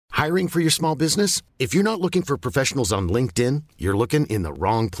Hiring for your small business? If you're not looking for professionals on LinkedIn, you're looking in the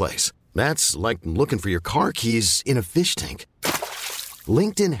wrong place. That's like looking for your car keys in a fish tank.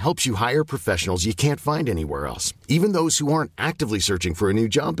 LinkedIn helps you hire professionals you can't find anywhere else, even those who aren't actively searching for a new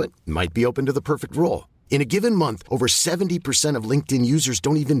job but might be open to the perfect role. In a given month, over 70% of LinkedIn users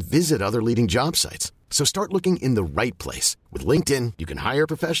don't even visit other leading job sites. So start looking in the right place. With LinkedIn, you can hire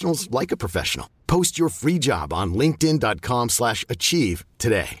professionals like a professional. Post your free job on linkedin.com/achieve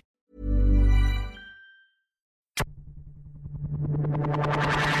today.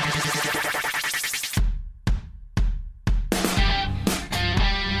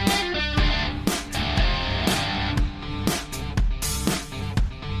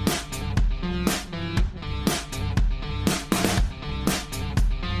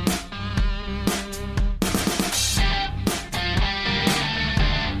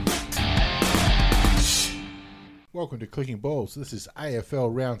 Welcome to Clicking Balls. This is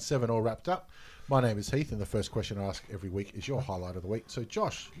AFL Round 7 all wrapped up. My name is Heath, and the first question I ask every week is your highlight of the week. So,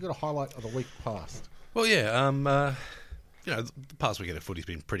 Josh, you got a highlight of the week past? Well, the past weekend of footy's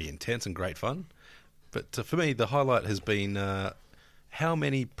been pretty intense and great fun. But for me, the highlight has been how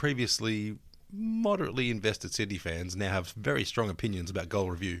many previously moderately invested Sydney fans now have very strong opinions about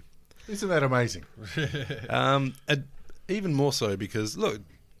goal review. Isn't that amazing? And even more so because, look,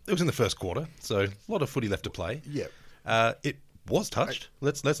 it was in the first quarter, so a lot of footy left to play. Yeah. It was touched.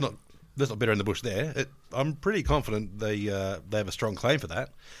 Let's not beat around the bush there. I'm pretty confident they have a strong claim for that.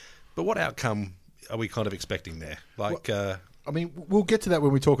 But what outcome are we kind of expecting there? We'll get to that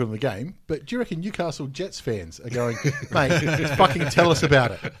when we talk on the game, but do you reckon Newcastle Jets fans are going, mate, just fucking tell us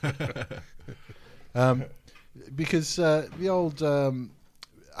about it? Because the old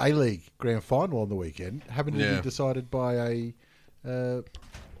A-League Grand Final on the weekend happened to be decided by a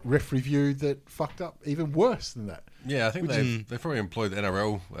ref review that fucked up even worse than that. Yeah, I think they've probably employed the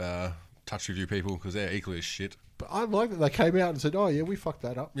NRL touch review people because they're equally as shit. But I like that they came out and said, oh, yeah, we fucked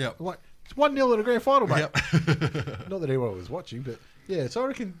that up. Yeah. Like, it's 1-0 in a grand final, mate. Yep. Not that anyone was watching, but yeah, so I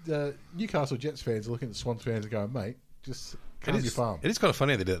reckon Newcastle Jets fans are looking at the Swans fans and going, mate, just calm your farm. It is kind of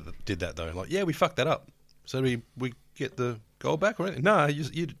funny they did that, though. Like, yeah, we fucked that up. So we get the goal back or anything? No,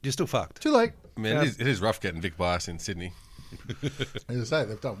 you're still fucked. Too late. I mean, it is rough getting Vic Bias in Sydney. As I say,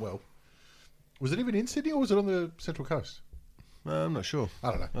 they've done well. Was it even in Sydney or was it on the Central Coast? I'm not sure.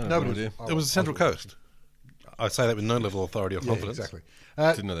 I don't know. No idea. It was the Central Coast. I say that with no level of authority or confidence. Yeah, exactly.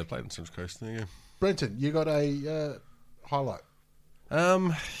 Didn't know they played on Central Coast. There you go. Brenton, you got a highlight.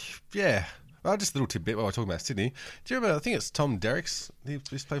 Yeah. Well, just a little tidbit while we're talking about Sydney. Do you remember, I think it's Tom Derricks. He used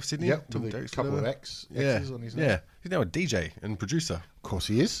to play for Sydney. Yep, Tom with a Derricks, couple of X's on his name. Yeah. He's now a DJ and producer. Of course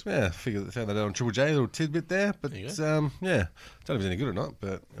he is. Yeah, found that out on Triple J, a little tidbit there. But, yeah. Don't know if he's any good or not,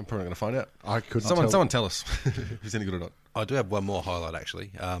 but I'm probably not going to find out. I couldn't Someone tell us if he's any good or not. I do have one more highlight,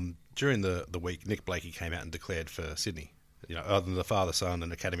 actually. During the week, Nick Blakey came out and declared for Sydney, other than the father-son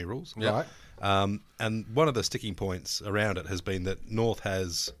and academy rules. Right. And one of the sticking points around it has been that North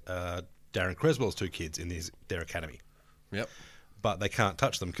has Darren Creswell's two kids in their academy. Yep. But they can't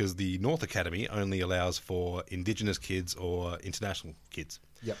touch them because the North Academy only allows for Indigenous kids or international kids.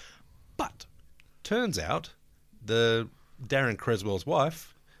 Yep. But turns out the Darren Creswell's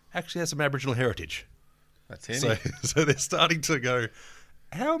wife actually has some Aboriginal heritage. That's handy. So they're starting to go,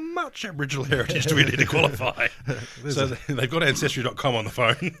 how much Aboriginal heritage do we need to qualify? So they've got Ancestry.com on the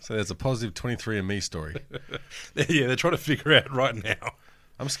phone. So there's a positive 23andMe story. Yeah, they're trying to figure out right now.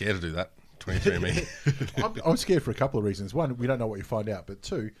 I'm scared to do that, 23andMe. I'm scared for a couple of reasons. One, we don't know what you find out. But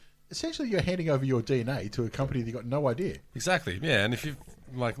two, essentially you're handing over your DNA to a company that you've got no idea. Exactly, yeah. And if you've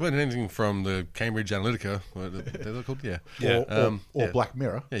learned anything from the Cambridge Analytica, what they're called, or Black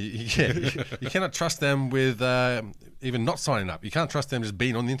Mirror. Yeah, you cannot trust them with even not signing up. You can't trust them just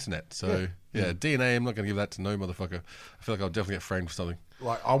being on the internet. So, DNA, I'm not going to give that to no motherfucker. I feel like I'll definitely get framed for something.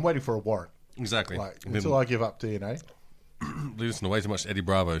 Like, I'm waiting for a warrant. Exactly. Until I give up DNA. Listen to way too much Eddie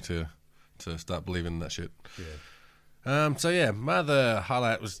Bravo to start believing that shit. Yeah. My other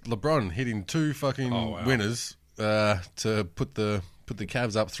highlight was LeBron hitting two fucking winners to put the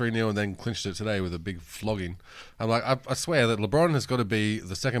Cavs up 3-0 and then clinched it today with a big flogging. I'm like, I swear that LeBron has got to be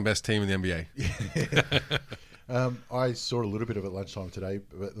the second best team in the NBA. I saw a little bit of it lunchtime today,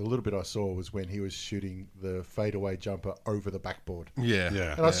 but the little bit I saw was when he was shooting the fadeaway jumper over the backboard. Yeah.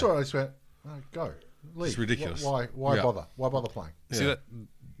 And I saw it, I just went, go. Leave. It's ridiculous. Why bother? Why bother playing? See,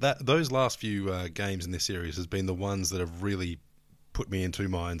 that those last few games in this series has been the ones that have really put me in two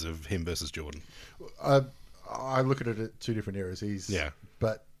minds of him versus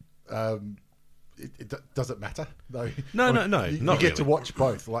Does it matter though? No, You get to watch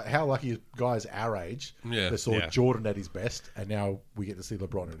both. Like how lucky guys our age that saw Jordan at his best, and now we get to see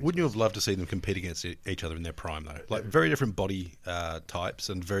LeBron. At his Wouldn't you have loved to see them compete against each other in their prime though? Like very different body types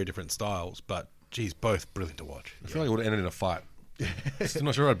and very different styles, but geez, both brilliant to watch. I feel like it would have ended in a fight. Still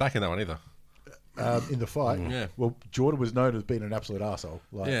not sure I'd back in that one either. In the fight, well, Jordan was known as being an absolute arsehole.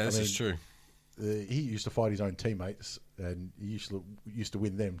 Like, this is true. He used to fight his own teammates, and he used to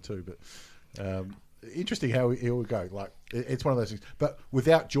win them too. But interesting how he would go. Like it's one of those things. But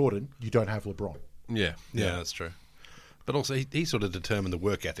without Jordan, you don't have LeBron. Yeah, that's true. But also, he sort of determined the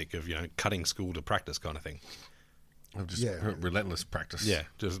work ethic of cutting school to practice kind of thing. Just relentless practice. Yeah,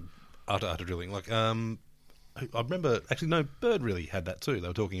 just utter drilling. Like I remember, actually, no, Bird really had that too. They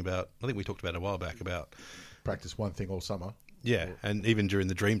were talking about, I think we talked about it a while back, about practice one thing all summer. Yeah, and even during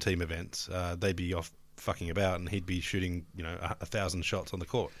the Dream Team events, they'd be off fucking about, and he'd be shooting, 1,000 shots on the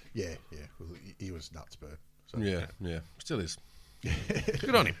court. Yeah. Well, he was nuts, Bird. So. Yeah, still is.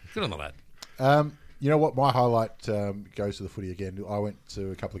 Good on him. Good on the lad. You know what? My highlight goes to the footy again. I went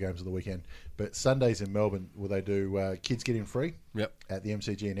to a couple of games on the weekend, but Sundays in Melbourne, where they do kids get in free at the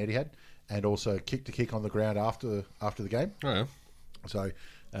MCG in Etihad, and also kick to kick on the ground after the game. Oh, yeah. So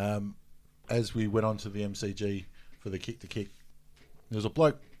as we went on to the MCG for the kick to kick, there was a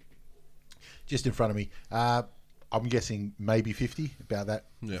bloke just in front of me. I'm guessing maybe 50, about that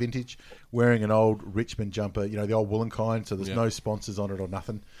vintage, wearing an old Richmond jumper, the old woolen kind, so there's no sponsors on it or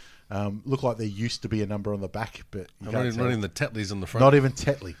nothing. Look like there used to be a number on the back, but not even the Tetleys on the front. Not even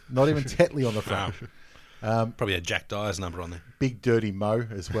Tetley on the front. Probably a Jack Dyer's number on there. Big dirty Mo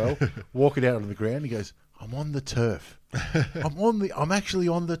as well. Walking out on the ground, he goes, "I'm on the turf. I'm actually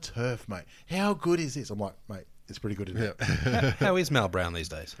on the turf, mate. How good is this?" I'm like, "Mate, it's pretty good, isn't it?" How is Mal Brown these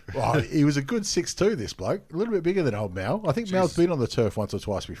days? Well, he was a good 6'2", this bloke. A little bit bigger than old Mal. I think Mal's been on the turf once or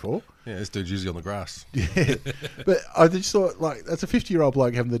twice before. Yeah, this dude's usually on the grass. Yeah. But I just thought, that's a 50-year-old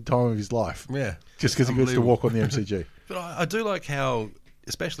bloke having the time of his life. Yeah. Just because he gets to walk on the MCG. But I do like how,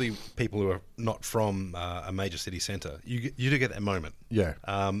 especially people who are not from a major city centre, you do get that moment. Yeah.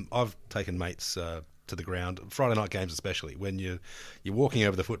 I've taken mates to the ground, Friday night games especially, when you're walking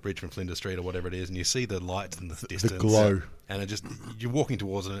over the footbridge from Flinders Street or whatever it is, and you see the lights in the distance, the glow, and you're walking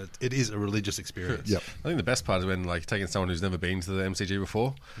towards it, and it is a religious experience. Yep. I think the best part is when taking someone who's never been to the MCG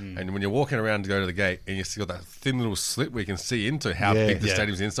before, and when you're walking around to go to the gate, and you see got that thin little slit where you can see into how big the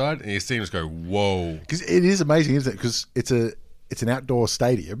stadium's inside, and you see them just go, "Whoa!" Because it is amazing, isn't it? Because it's an outdoor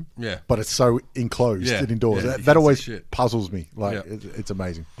stadium, but it's so enclosed and indoors. That always puzzles me. It's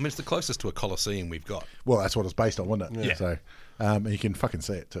amazing. I mean, it's the closest to a Colosseum we've got. Well, that's what it's based on, wasn't it? Yeah. So, and you can fucking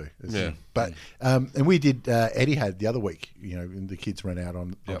see it too. But and we did Etihad the other week. And the kids ran out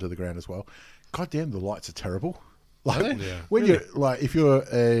onto the ground as well. God damn, the lights are terrible. When you're if you're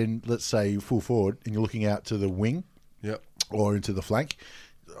in, let's say, full forward and you're looking out to the wing, or into the flank.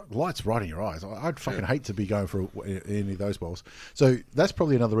 Lights right in your eyes. I'd fucking hate to be going for any of those balls. So that's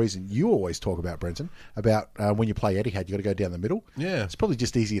probably another reason you always talk about, Brenton, about when you play Etihad, you got to go down the middle. Yeah, it's probably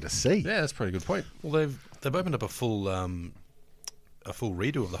just easier to see. Yeah, that's a pretty good point. Well, they've opened up a full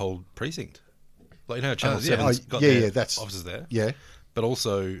redo of the whole precinct. Channel 7's got their offices there. Yeah, but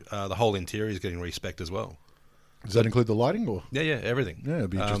also the whole interior is getting respec'd as well. Does that include the lighting or? Yeah, everything. Yeah, it'd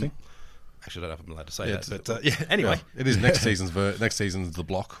be interesting. Actually, I don't know if I'm allowed to say that, but anyway. It is next season's The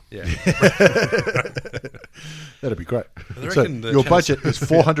Block. Yeah. That'd be great. So your budget is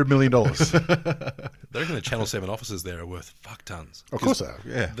 $400 million. They reckon the Channel 7 offices there are worth fuck tons. Of course they are.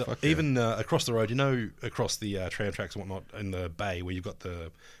 Yeah. Even across the road, across the tram tracks and whatnot in the bay where you've got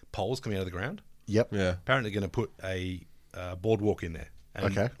the poles coming out of the ground? Yep. Yeah. Apparently they're going to put a boardwalk in there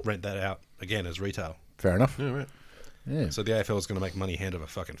and rent that out again as retail. Fair enough. Yeah, right. Yeah. So the AFL is going to make money hand over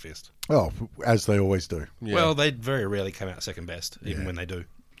fucking fist. Oh, as they always do. Yeah. Well, they very rarely come out second best, even when they do.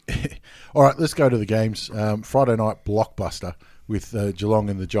 All right, let's go to the games. Friday night blockbuster with Geelong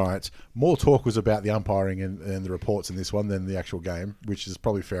and the Giants. More talk was about the umpiring and the reports in this one than the actual game, which is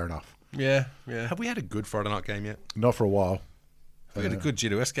probably fair enough. Yeah. Have we had a good Friday night game yet? Not for a while. Have we had a good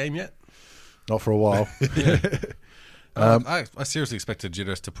GWS game yet? Not for a while. I seriously expected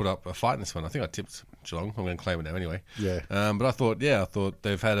GWS to put up a fight in this one. I think I tipped Geelong. I'm going to claim it now anyway. Yeah. But I thought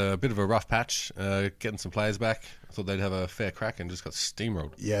they've had a bit of a rough patch, getting some players back. I thought they'd have a fair crack and just got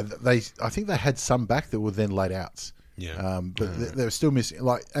steamrolled. Yeah, I think they had some back that were then laid outs. Yeah. But they were still missing.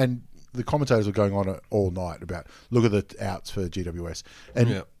 And the commentators were going on all night about look at the outs for GWS.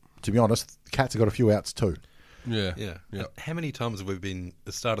 And to be honest, the Cats have got a few outs too. Yeah. How many times have we been at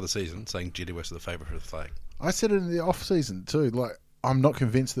the start of the season saying GWS are the favourite for the flag? I said it in the off season too. I'm not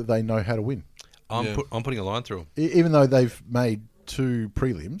convinced that they know how to win. I'm putting a line through them. Even though they've made 2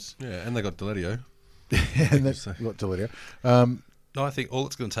 prelims. Yeah, and they got Deledio. and that's what Delidio. No, I think all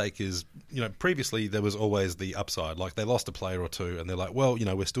it's going to take is, previously there was always the upside. Like they lost a player or two and they're like, well,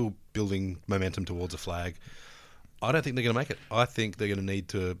 we're still building momentum towards a flag. I don't think they're going to make it. I think they're going to need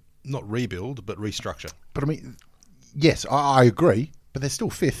to not rebuild, but restructure. But I mean, yes, I agree, but they're still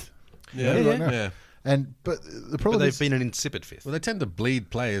fifth. Yeah. But the problem But they've is, been an insipid fifth. Well, they tend to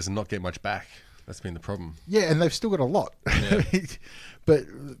bleed players and not get much back. That's been the problem. yeah, and they've still got a lot, but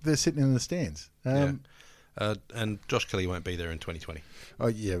they're sitting in the stands. And Josh Kelly won't be there in 2020. Oh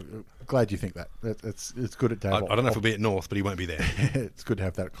yeah, glad you think that. It's good to have. I don't know if he'll be at North, but he won't be there. It's good to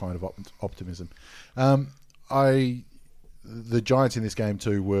have that kind of optimism. The Giants in this game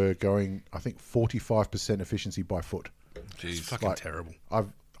too were going, I think, 45% efficiency by foot. Jeez, fucking terrible.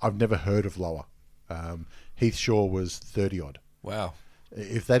 I've never heard of lower. Heath Shaw was 30 odd. Wow.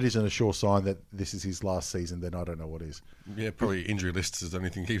 If that isn't a sure sign that this is his last season, then I don't know what is. Yeah, probably injury lists is the only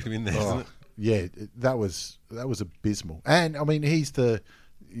thing keeping him in there, isn't it? Yeah, that was abysmal. And I mean, he's the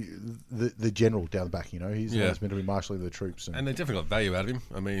general down the back. He's always meant to be marshalling the troops. And they definitely got value out of him.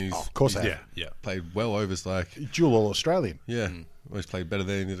 I mean, of course, they have. Yeah. Played well over dual all Australian. Yeah, always played better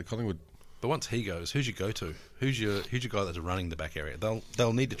than he did at Collingwood. But once he goes, who's your go-to? Who's your guy that's running the back area?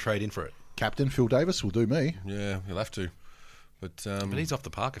 They'll need to trade in for it. Captain Phil Davis will do me. Yeah, he'll have to. But he's off the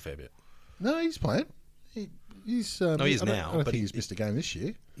park a fair bit. No, he's playing. He's now. I don't think he's missed a game this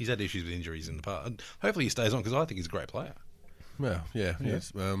year. He's had issues with injuries in the past. And hopefully he stays on because I think he's a great player. Well, yeah.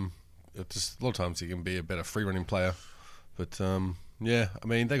 It's just a lot of times he can be a better free running player. But I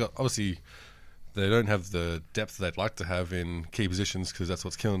mean, they don't have the depth they'd like to have in key positions because that's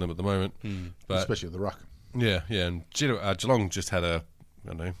what's killing them at the moment. But especially at the ruck. Yeah. And Geelong just had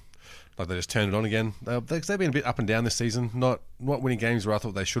like they just turned it on again. They've been a bit up and down this season. Not winning games where I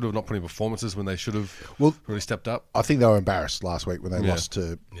thought they should have. Not putting performances when they should have really stepped up. I think they were embarrassed last week when they lost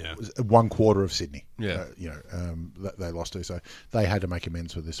to 1/4 of Sydney. Yeah, they lost to, so they had to make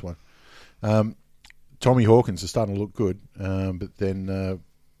amends for this one. Tommy Hawkins is starting to look good, but then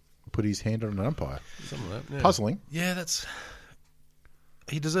put his hand on an umpire. Something like that. Yeah. Puzzling. Yeah,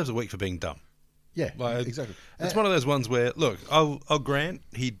 he deserves a week for being dumb. Yeah, exactly. It's one of those ones where, look, I'll grant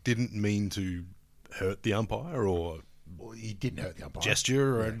he didn't mean to hurt the umpire or he didn't hurt the umpire.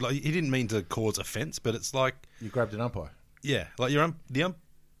 Gesture, or he didn't mean to cause offence, but it's like you grabbed an umpire. Yeah, like the ump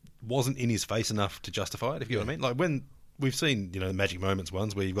wasn't in his face enough to justify it. If you know what I mean, like when we've seen the Magic Moments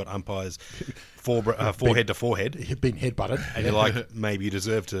ones where you've got umpires forehead to forehead, you've been headbutted, and you're like, maybe you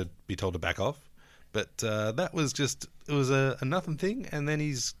deserve to be told to back off. But that was it was a nothing thing, and then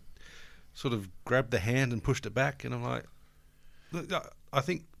he's sort of grabbed the hand and pushed it back, and I'm like, look, I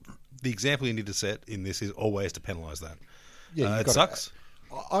think the example you need to set in this is always to penalise that. Yeah, it sucks.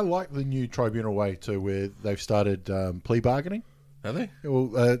 I like the new tribunal way too, where they've started plea bargaining. Have they?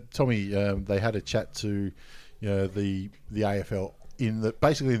 Well, Tommy, they had a chat to the AFL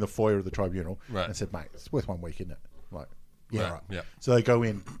basically in the foyer of the tribunal, right, and said, mate, it's worth 1 week, isn't it? Like, yeah, right. Yeah. So they go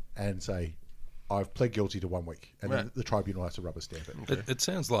in and say, I've pled guilty to 1 week, and then the tribunal has to rubber stamp it. Okay. It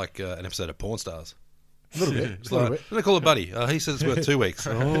sounds like an episode of Porn Stars. A little bit. It's like, let me call a buddy. He says it's worth 2 weeks.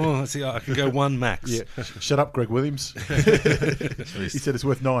 Oh, let's see, I can go 1 max. Yeah. Shut up, Greg Williams. He said it's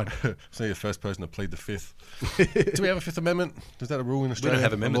worth 9. So you're the first person to plead the fifth. Do we have a Fifth Amendment? Is that a rule in Australia? We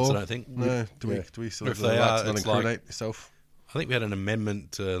don't have amendments, I don't think. No. Do we still have if the they right are, to not it's incriminate yourself? I think we had an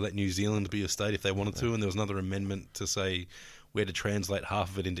amendment to let New Zealand be a state if they wanted to, and there was another amendment to say we had to translate half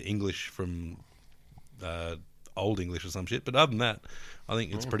of it into English from Old English or some shit. But other than that, I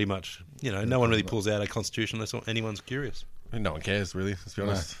think it's pretty much, no one really pulls out a constitution unless anyone's curious. No one cares, really, let's be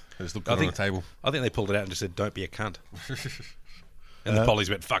honest. They just look good on the table. I think they pulled it out and just said, don't be a cunt. And the pollies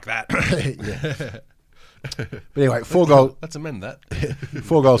went, fuck that. But anyway, 4 goals. Let's amend that.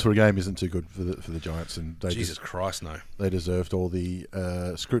 4 goals for a game isn't too good for the Giants, and Jesus Christ, no. They deserved all the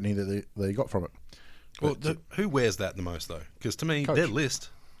scrutiny that they got from it. Well, who wears that the most though? Because to me, their list,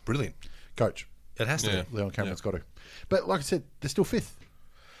 brilliant. Coach, it has to. Leon Cameron's got to. But like I said, they're still 5th.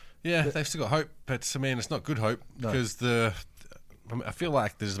 Yeah, they've still got hope, but I mean, it's not good hope because I feel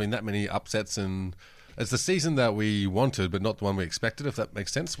like there's been that many upsets, and it's the season that we wanted, but not the one we expected, if that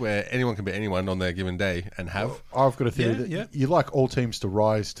makes sense, where anyone can beat anyone on their given day and have. Well, I've got a theory that you like all teams to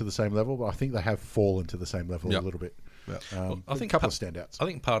rise to the same level, but I think they have fallen to the same level a little bit. I think a couple of standouts. I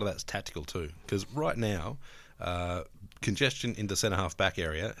think part of that's tactical too, because right now, congestion in the centre-half back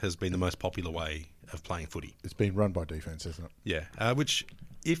area has been the most popular way of playing footy. It's been run by defence, isn't it? Yeah, which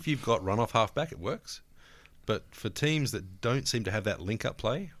if you've got run-off half-back, it works. But for teams that don't seem to have that link-up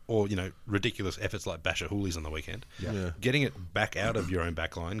play, or ridiculous efforts like Basher Hoolies on the weekend, getting it back out of your own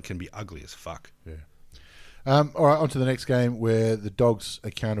back line can be ugly as fuck. Yeah. All right, on to the next game where the Dogs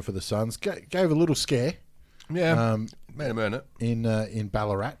accounted for the Suns. Gave a little scare. Yeah, made him earn it. In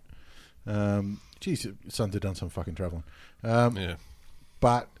Ballarat. Geez, Suns have done some fucking travelling. Yeah.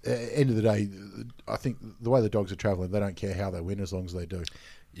 But at the end of the day, I think the way the Dogs are travelling, they don't care how they win as long as they do.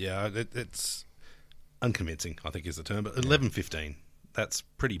 Yeah, it's unconvincing, I think is the term. But 11-15, that's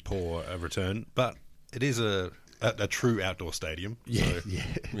pretty poor a return. But it is a true outdoor stadium. Yeah, so.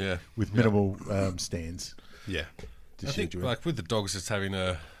 Yeah. With minimal stands. Yeah. I think, like, with the Dogs just having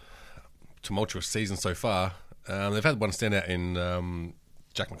a tumultuous season so far, they've had one standout in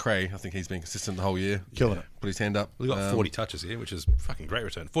Jack McRae. I think he's been consistent the whole year. Killing it. Put his hand up. We got 40 touches here, which is fucking great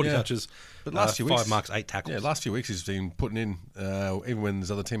return. 40 touches, but last few 5 weeks, marks, 8 tackles. Yeah, last few weeks he's been putting in, even when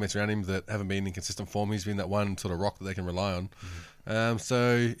there's other teammates around him that haven't been in consistent form, he's been that one sort of rock that they can rely on.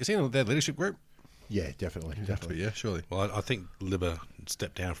 So is he in their leadership group? Yeah, definitely. Yeah, surely. Well, I think Libba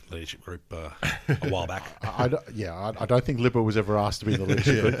stepped down from the leadership group a while back. I don't think Libba was ever asked to be in the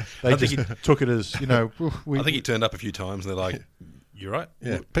leadership group. They just took it as, I think he turned up a few times and they're like, "You're right."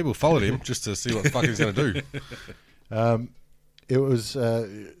 Yeah, people followed him just to see what the fuck he's going to do. It was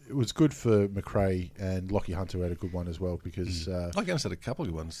good for McRae, and Lockie Hunter had a good one as well because Lockie Hunter's had a couple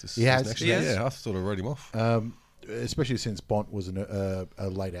of good ones. He has. Next year. Yeah, I sort of wrote him off. Especially since Bont was a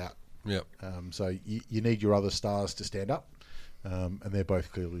late out. Yep. So you need your other stars to stand up, and they're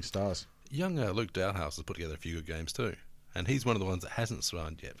both clearly stars. Young Luke Dowhouse has put together a few good games too, and he's one of the ones that hasn't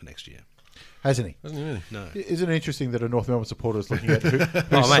signed yet for next year. Hasn't he? Hasn't he really? No. Isn't it interesting that a North Melbourne supporter is looking at who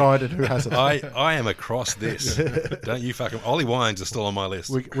signed and who hasn't? I am across this. Don't you fucking... Ollie Wines is still on my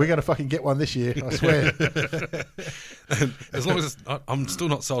list. We're going to fucking get one this year, I swear. As long as I'm still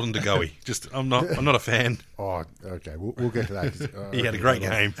not sold on DeGoey. I'm not a fan. Oh, okay. We'll get to that. He had a great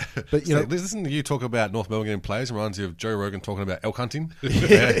game. But listen to you talk about North Melbourne getting players. Reminds you of Joe Rogan talking about elk hunting.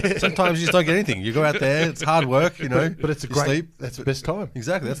 Yeah. Sometimes you just don't get anything. You go out there, it's hard work, But it's sleep. That's the best time.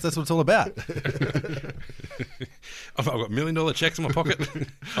 Exactly. That's what it's all about. I've got $1 million checks in my pocket.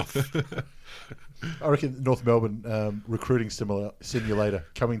 I reckon North Melbourne recruiting simulator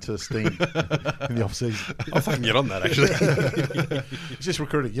coming to Steam in the off season. I'll fucking get on that actually. It's just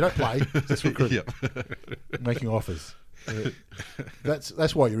recruiting. You don't play. Just recruiting. Making offers.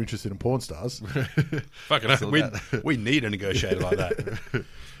 That's why you're interested in porn stars. Fucking hell. We need a negotiator like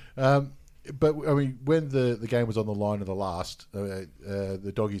that. But I mean, when the game was on the line of the last,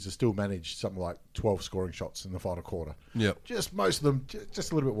 the Doggies have still managed something like 12 scoring shots in the final quarter. Yep. Just most of them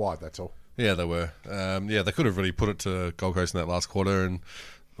just a little bit wide. That's all. Yeah, they were. They could have really put it to Gold Coast in that last quarter, and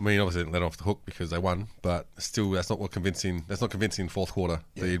I mean, obviously didn't let off the hook because they won, but still, that's not convincing fourth quarter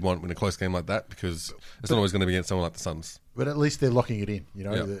that you'd want in a close game like that because it's not always going to be against someone like the Suns. But at least they're locking it in.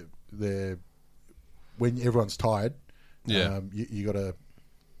 They're when everyone's tired. Yeah, you got to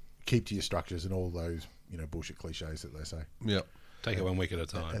keep to your structures and all those bullshit cliches that they say. Yeah, take it 1 week at a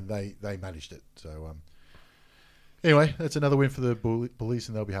time. And they managed it. So anyway, that's another win for the Bullies,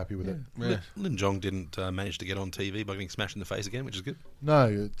 and they'll be happy with it. Yeah. Lin Jong didn't manage to get on TV by getting smashed in the face again, which is good. No,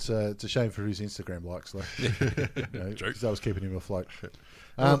 it's a shame for his Instagram likes, though. Because that was keeping him afloat.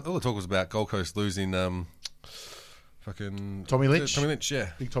 All the talk was about Gold Coast losing fucking Tommy Lynch. Yeah.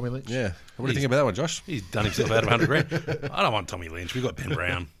 Big Tommy Lynch. Yeah. What do you think about that one, Josh? He's done himself out of $100,000. I don't want Tommy Lynch. We've got Ben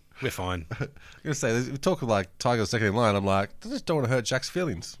Brown. We're fine. I'm going to say, we talk of like Tiger's second in line. I'm like, I just don't want to hurt Jack's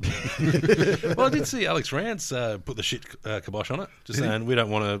feelings. Well, I did see Alex Rance put the shit kibosh on it, just saying we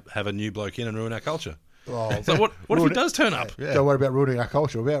don't want to have a new bloke in and ruin our culture. Oh, so what if he does turn up? Yeah. Don't worry about ruining our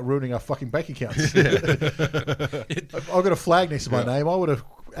culture. We're about ruining our fucking bank accounts. I've got a flag next to my name. I would have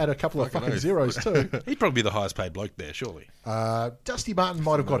add a couple of fucking zeros too. He'd probably be the highest paid bloke there, surely. Dusty Martin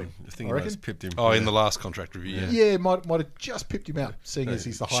might have got him. I reckon. Pipped him. Oh, in the last contract review. Yeah, might have just pipped him out, seeing as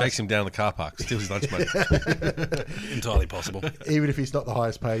he's the highest. Shakes him down in the car park, steals his lunch money. Entirely possible. Even if he's not the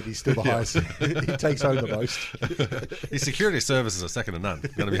highest paid, he's still the highest. He takes home the most. His security services are second to none.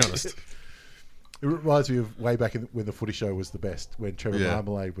 Got to be honest. It reminds me of way back when the footy show was the best, when Trevor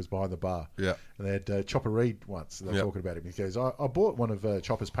Marmalade was behind the bar. Yeah. And they had Chopper Reed once, and they were talking about him. He goes, I bought one of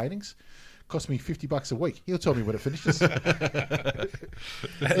Chopper's paintings. Cost me $50 a week. He'll tell me when it finishes.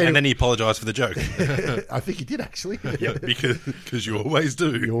 And then he apologised for the joke. I think he did, actually. Yeah, because you always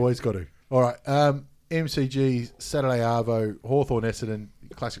do. You always got to. All right. MCG, Saturday Arvo, Hawthorn Essendon,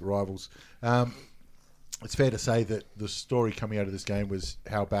 classic rivals. It's fair to say that the story coming out of this game was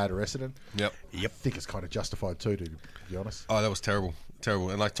how bad are Essendon. Yep. I think it's kind of justified too, to be honest. Oh, that was terrible. Terrible.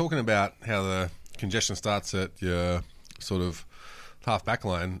 And like talking about how the congestion starts at your sort of half back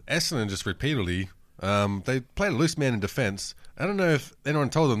line, Essendon just repeatedly, they played a loose man in defence. I don't know if anyone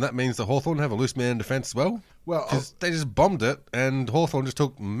told them that means the Hawthorn have a loose man in defence as well. Well, Because they just bombed it, and Hawthorn just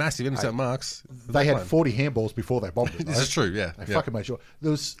took massive intercept marks. they had 40 handballs before they bombed it. This is true, yeah. They fucking made sure.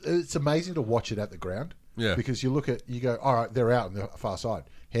 It's amazing to watch it at the ground. Yeah. Because you go, all right, they're out on the far side.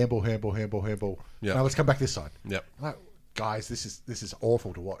 Handball. Yeah. Now let's come back this side. Yep. Like, guys, this is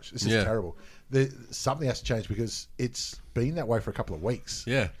awful to watch. This is Yeah. terrible. Something has to change because it's been that way for a couple of weeks.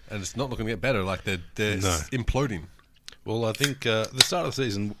 Yeah, and it's not looking to get better. Like, they're No. imploding. Well, I think the start of the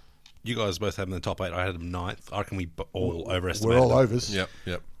season, you guys both have them in the top 8. I had them 9th. I reckon we all overestimated We're all them. overs.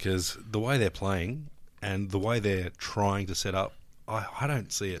 Yep. Because the way they're playing and the way they're trying to set up, I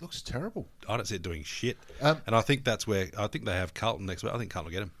don't see it. Looks terrible. I don't see it doing shit. Um, and I think that's where I think they have Carlton next week. I think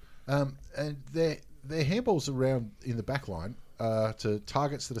Carlton will get him. And their handballs around in the back line to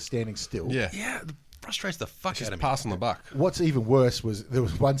targets that are standing still. Yeah. Yeah, it frustrates the fuck out Just of me. passing the buck. What's even worse was there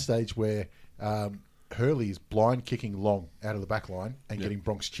was one stage where Hurley is blind kicking long out of the back line and getting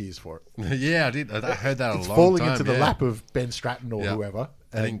Bronx cheers for it. Yeah, I did. I heard that It's a long falling time. into the yeah. lap of Ben Stratton or Yeah. whoever.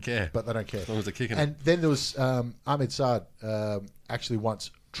 They didn't care. But they don't care. As long as they're kicking And then there was Ahmed Saad actually once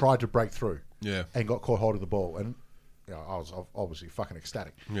tried to break through Yeah. and got caught hold of the ball. And I was obviously fucking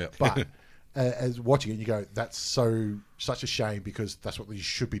ecstatic. Yeah. But as watching it, you go, that's such a shame because that's what you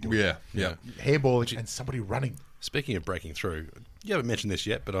should be doing. Yeah. Handballing and somebody running. Speaking of breaking through, you haven't mentioned this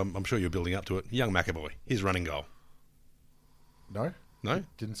yet, but I'm sure you're building up to it. Young McAvoy, his running goal. No? No?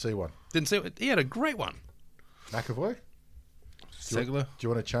 Didn't see one. Didn't see it. He had a great one. McAvoy? Segler. Do you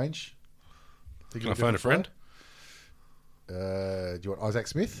want to change? Think Can I of phone a friend? Do you want Isaac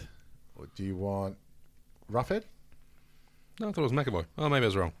Smith? Or do you want Roughhead? No, I thought it was McAvoy. Oh, maybe I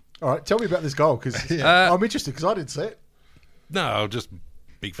was wrong. All right, tell me about this goal because I'm interested because I didn't see it. No, just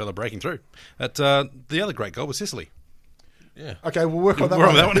big fella breaking through. The other great goal was Sicily. Yeah. Okay, we'll work on that We're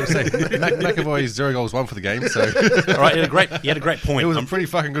one. on that one. McAvoy's 0 goals 1 for the game, so All right, he had a great point. it was a pretty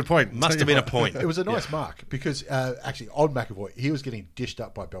fucking good point. Must have been a point. It was a nice mark because actually on McAvoy, he was getting dished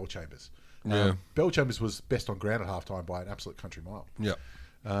up by Bell Chambers. Yeah. Bell Chambers was best on ground at halftime by an absolute country mile. Yeah.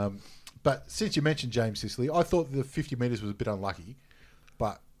 But since you mentioned James Sicily, I thought the 50 metres was a bit unlucky.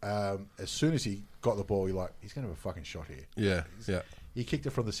 But as soon as he got the ball, you're like, he's going to have a fucking shot here. Yeah. He kicked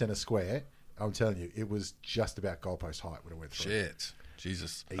it from the centre square. I'm telling you, it was just about goalpost height when it went through. Shit.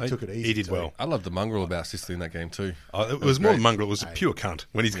 Jesus. He took it easy. He did too. well. I love the mongrel about Sicily in that game too. It was more than mongrel. It was a pure cunt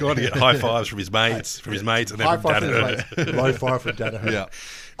when he's gone to get high fives from his mates, and then High from five from Danaher. his mates, low five from Danaher. Yeah.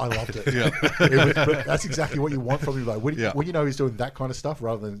 I loved it. Yeah. But that's exactly what you want from him. Like when you know he's doing that kind of stuff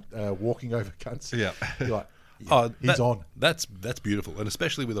rather than walking over cunts. Yeah. You're like, Oh, he's on. That's beautiful, and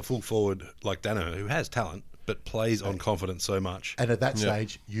especially with a full forward like Danaher, who has talent but plays on confidence so much. And at that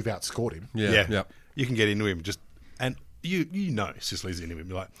stage, you've outscored him. Yeah. You can get into him and you know Sicily's into him.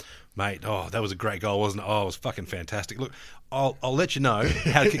 You're like, mate, that was a great goal, wasn't it? Oh, it was fucking fantastic. Look, I'll let you know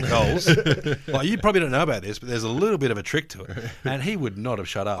how to kick goals. Like, you probably don't know about this, but there's a little bit of a trick to it, and he would not have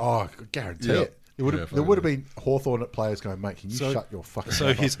shut up. Oh, I guarantee Yeah. it. There would have been Hawthorn players going, mate, can you shut your fucking So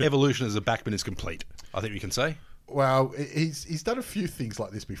mouth his up? evolution as a backman is complete, I think we can say. Well, he's done a few things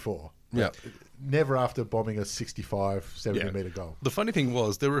like this before. Yeah. Never after bombing a 65, 70 metre goal. The funny thing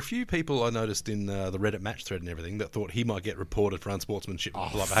was, there were a few people I noticed in the Reddit match thread and everything that thought he might get reported for unsportsmanship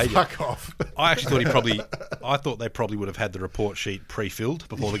and like behaviour. Fuck off. I actually thought they probably would have had the report sheet pre-filled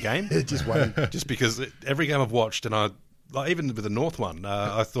before the game. Just waiting. Just because every game I've watched, and even with the North one,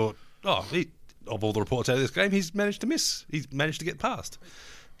 I thought, of all the reports out of this game, he's managed to get past.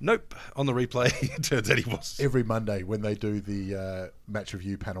 Nope. On the replay, it turns out he was. Every Monday when they do the match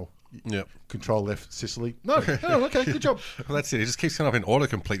review panel, Yep. Control left Sicily. No, okay, good job. Well, that's it. He just keeps coming up in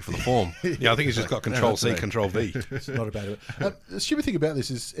autocomplete for the form. Yeah, I think he's just got Control C, Control V. It's not a bad idea. The stupid thing about this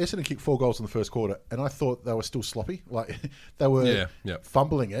is Essendon kicked 4 goals in the first quarter, and I thought they were still sloppy. Like they were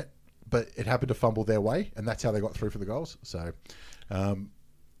fumbling it, but it happened to fumble their way, and that's how they got through for the goals. So,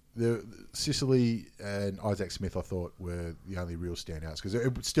 the Sicily and Isaac Smith, I thought, were the only real standouts because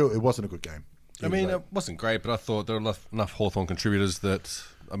it wasn't a good game. I mean, it wasn't great, but I thought there were enough Hawthorn contributors that.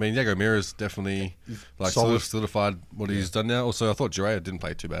 I mean, Diego Mira's definitely solidified what he's done now. Also, I thought Jiraiya didn't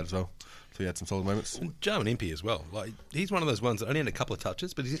play too bad as well. So he had some solid moments. And Jarman Impey as well. Like, he's one of those ones that only had a couple of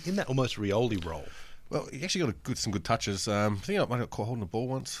touches, but he's in that almost Rioli role. Well, he actually got some good touches. I think I might have got caught holding the ball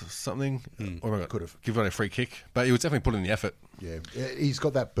once or something. Or Could have. given a free kick. But he was definitely putting in the effort. Yeah, he's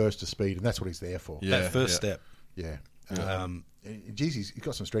got that burst of speed, and that's what he's there for. Yeah, That first step. Yeah. Geez, he's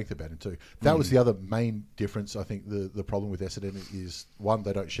got some strength about him too. That was the other main difference. I think the problem with Essendon is, one,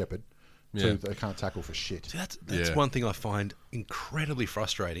 they don't shepherd. Two, they can't tackle for shit. See, that's one thing I find incredibly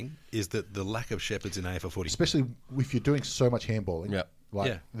frustrating is that the lack of shepherds in AFL footy. Especially if you're doing so much handballing.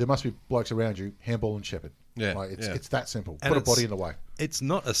 Yeah. There must be blokes around you, handball and shepherd. Yeah, It's that simple. And Put a body in the way. It's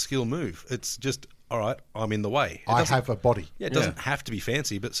not a skill move. It's just all right, I'm in the way. I have a body. Yeah, it doesn't have to be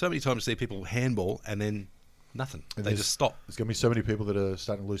fancy, but so many times you see people handball and then nothing. And they just stop. There's going to be so many people that are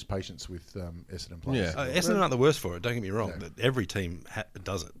starting to lose patience with Essendon players. Yeah. Essendon aren't the worst for it, don't get me wrong. Every team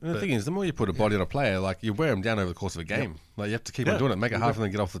does it. And the thing is, the more you put a body on a player, like you wear them down over the course of a game. Like you have to keep on doing it, make it hard for them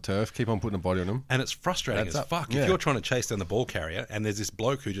to get off the turf, keep on putting a body on them. And it's frustrating as fuck. If you're trying to chase down the ball carrier and there's this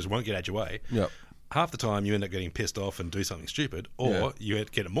bloke who just won't get out your way, half the time you end up getting pissed off and do something stupid, or you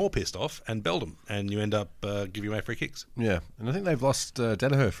get more pissed off and belt them, and you end up giving away free kicks. Yeah, and I think they've lost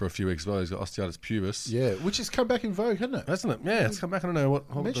Danaher for a few weeks as well. He's got osteitis pubis. Yeah, which has come back in vogue, hasn't it? Hasn't it? Yeah, it's come back. I don't know what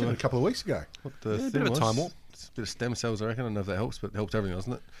I mentioned it a couple of weeks ago. What the a thing bit of a was. time warp. It's a bit of stem cells, I reckon. I don't know if that helps, but it helps everything,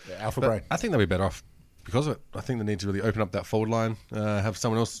 doesn't it? Yeah, alpha But brain. I think they'll be better off because of it. I think they need to really open up that forward line, have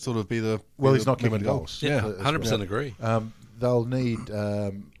someone else sort of be the... Well, be he's the not kicking movement goal. goals. Yeah, 100% agree. They'll need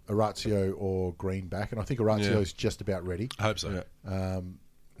Orazio or Green back, and I think Orazio's just about ready. I hope so. Yeah.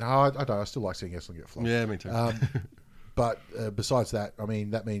 No, I don't. I still like seeing Essendon get flogged. Yeah, me too. But besides that, I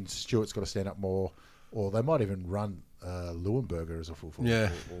mean, that means Stewart's got to stand up more, or they might even run Leuenberger as a full forward. Yeah,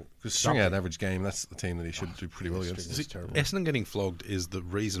 or because string out an average game, that's the team that he should do pretty well against. It's terrible. Essendon getting flogged is the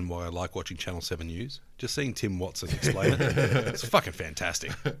reason why I like watching Channel 7 News. Just seeing Tim Watson explain it. It's fucking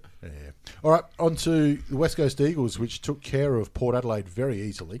fantastic. Yeah. All right, on to the West Coast Eagles, which took care of Port Adelaide very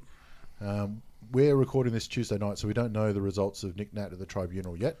easily. We're recording this Tuesday night, so we don't know the results of Nick Nat at the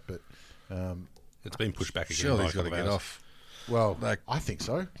tribunal yet, but... It's been pushed back again. Surely he's by a got to couple get of hours. off. Well, Like- I think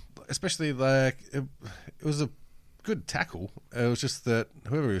so. Especially like it was a good tackle. It was just that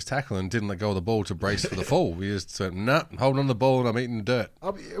whoever he was tackling didn't let go of the ball to brace for the fall. He just said, "Nah, I'm holding on to the ball and I'm eating dirt."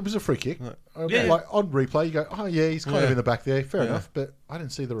 I mean, it was a free kick. Yeah. Like on replay, you go, "Oh yeah, he's kind of Yeah. in the back there." Fair enough, but I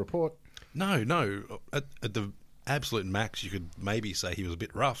didn't see the report. No. At the absolute max, you could maybe say he was a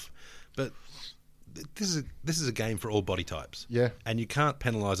bit rough, but this is a game for all body types. Yeah. And you can't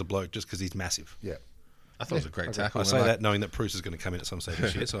penalise a bloke just because he's massive. Yeah, I thought it was a great tackle. I say And, that knowing that Bruce is going to come in at some stage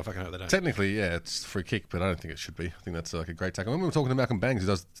this year, so I fucking hope they don't. Technically, yeah, it's a free kick, but I don't think it should be. I think that's like a great tackle. When we were talking to Malcolm Bangs, who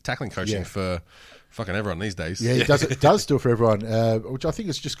does tackling coaching Yeah. for fucking everyone these days. yeah, he does it. Does do it for everyone, which I think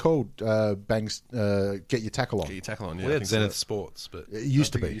is just called Bangs. Get your tackle on. Get your tackle on. Yeah, We I had think so. Zenith Sports, but It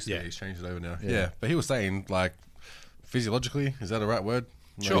used to I think be. it used to be. He's changed it over now. Yeah. Yeah, but he was saying like physiologically, is that a right word?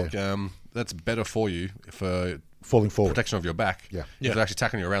 Like, that's better for you for Falling forward. protection of your back. Yeah. If they're actually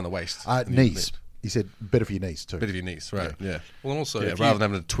tackling you around the waist. than your Knees. He said better for your knees too. Bit of your knees, right? Yeah. well, and also Yeah, if rather you-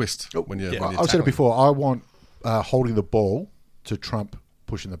 than having to twist when you're. Yeah. When you're I've said it tackling. before. I want holding the ball to trump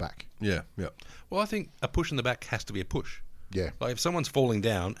pushing the back. Yeah, yeah. well, I think a push in the back has to be a push. Yeah. Like if someone's falling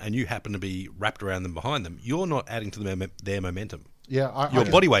down and you happen to be wrapped around them behind them, you're not adding to their momentum. Yeah, Your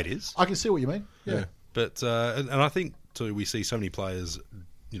body weight is. I can see what you mean. Yeah, But and I think too, we see so many players,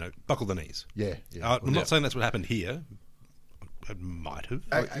 buckle the knees. yeah. I'm not saying that's what happened here. It might have.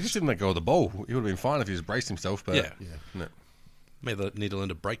 He just didn't let go of the ball. He would have been fine if he just braced himself. But Yeah. No. Maybe they need to learn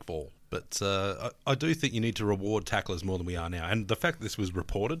to break ball. But I do think you need to reward tacklers more than we are now. And the fact that this was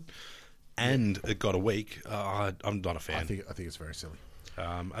reported and it got a week, I'm not a fan. I think it's very silly.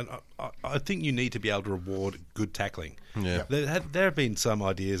 And I think you need to be able to reward good tackling. Yeah. There have been some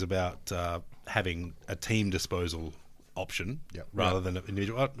ideas about having a team disposal option Yep. rather than an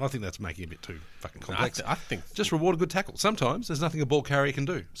individual. I think that's making it a bit too fucking complex. I think Just reward a good tackle. Sometimes there's nothing a ball carrier can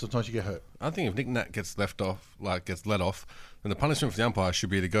do. Sometimes you get hurt. if Nick Nat gets let off, then the punishment for the umpire should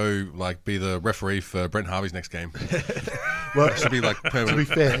be to go be the referee for Brent Harvey's next game. Well, It should be like to be permanent.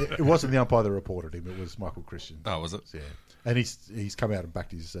 fair, it wasn't the umpire that reported him. It was Michael Christian. Oh, was it? Yeah, and he's come out and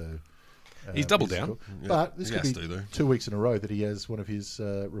backed his. He's doubled his down. score. But this He could has be to, though. 2 weeks in a row that he has one of his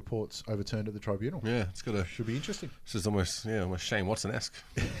reports overturned at the tribunal. Yeah, it's got a. Should be interesting. This is almost Shane Watson-esque.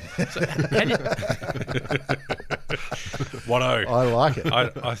 Watto. I like it.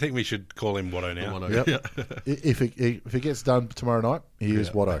 I think we should call him Watto now. Yep. If it gets done tomorrow night, he is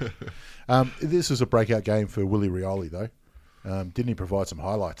Watto. This was a breakout game for Willie Rioli, though. Didn't he provide some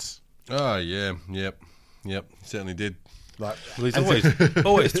highlights? Oh yeah, yep, he certainly did. Like, Well, he's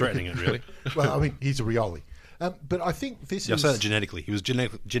always threatening it, really. well, I mean, he's a Rioli. But I think this Yeah, I is... say that genetically. He was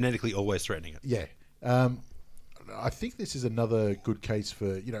genetically always threatening it. Yeah. I think this is another good case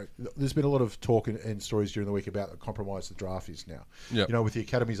for, there's been a lot of talk and stories during the week about how compromised the draft is now. Yep. With the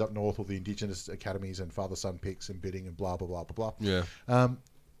academies up north, or the Indigenous academies and father-son picks and bidding and blah, blah, blah, blah, blah. Yeah.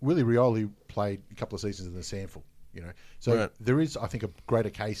 Willie Rioli played a couple of seasons in the Sandful, So Right. there is, I think, a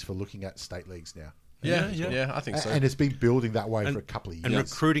greater case for looking at state leagues now. Yeah, I think so. And it's been building that way for a couple of years. And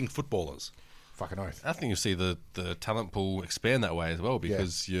recruiting footballers. Fucking oath. I think you'll see the talent pool expand that way as well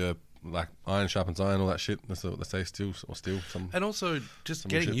because you're like iron sharpens iron, all that shit. That's what they say. Still. Some And also just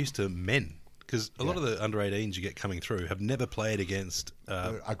getting shit. used to men because a lot of the under-18s you get coming through have never played against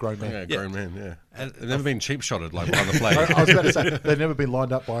a grown man. Yeah, grown man, yeah. And They've never been cheap-shotted like one of the players. I was about to say, they've never been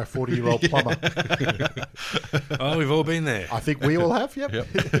lined up by a 40-year-old plumber. Oh, we've all been there. I think we all have, yep.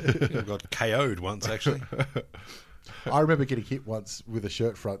 I've got KO'd once, actually. I remember getting hit once with a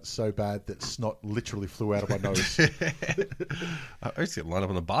shirt front so bad that snot literally flew out of my nose. I used to get lined up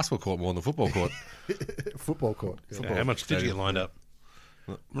on the basketball court more than the football court. Football court. Yeah, how much did you get lined up?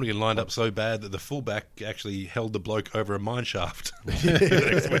 I'm going to get lined up so bad that the fullback actually held the bloke over a mine shaft. Next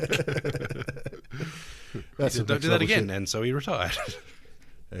week. That's He said, don't do that again, and so he retired.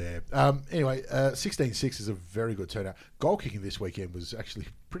 Yeah. Anyway, 16-6 is a very good turnout. Goal kicking this weekend was actually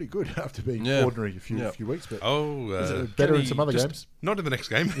pretty good after being ordinary a few weeks. But better in some other games. Not in the next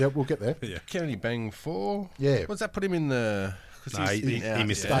game. Yeah, we'll get there. Yeah. Kennedy bang 4. Yeah. What's that put him in the... No, he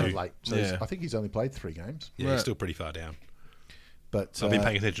missed started it. late. So I think he's only played 3 games. Yeah, he's still pretty far down. But I've been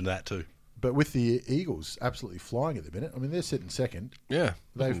paying attention to that too. But with the Eagles absolutely flying at the minute, I mean, they're sitting second. Yeah,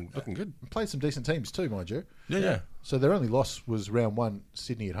 They've looking good. Played some decent teams too, mind you. Yeah. So their only loss was round 1,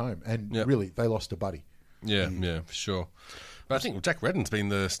 Sydney at home. And really, they lost to Buddy. Yeah, for sure. But I think Jack Redden's been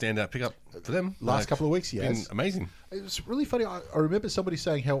the standout pickup for them. Last couple of weeks, he has. Been amazing. It was really funny. I remember somebody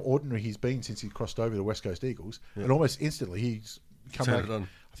saying how ordinary he's been since he crossed over to West Coast Eagles. And almost instantly, he's come Turned back. it on.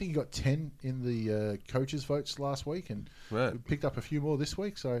 I think he got 10 in the coaches' votes last week and picked up a few more this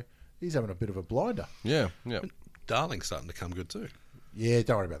week. So he's having a bit of a blinder. Yeah. Darling's starting to come good too. Yeah,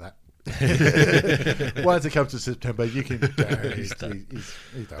 don't worry about that. Once it comes to September, you can. He's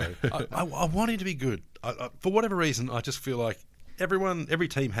I want him to be good. For whatever reason, I just feel like every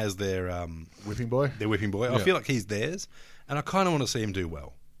team has their whipping boy. Their whipping boy. I feel like he's theirs, and I kind of want to see him do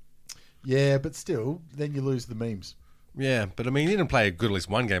well. Yeah, but still, then you lose the memes. Yeah, but I mean, he didn't play a good at least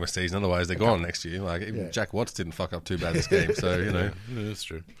one game a season. Otherwise, they're gone next year. Like even Jack Watts didn't fuck up too bad this game, so you know that's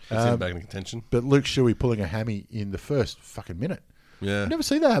true. It's him back in contention. But Luke Shuey pulling a hammy in the first fucking minute. Yeah, I've never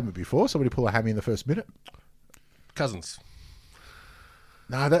seen that happen before. Somebody pull a hammy in the first minute. Cousins.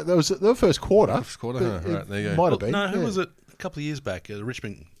 No, that was the first quarter. First quarter, right? There you go. Might have been. No, who was it? A couple of years back, at the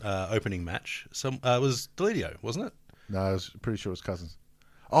Richmond opening match. It was Deledio, wasn't it? No, I was pretty sure it was Cousins.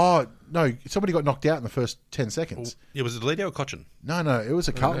 Oh, no, somebody got knocked out in the first 10 seconds. Yeah, was it Deledio or Cochin? No, it was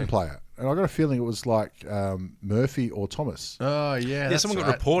a Carlton player. And I got a feeling it was like Murphy or Thomas. Oh, yeah. Someone got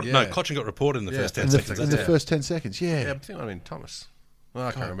reported. Yeah. No, Cochin got reported in the first 10 seconds. seconds. In the first 10 seconds, yeah. Yeah, I think I mean Thomas. Well,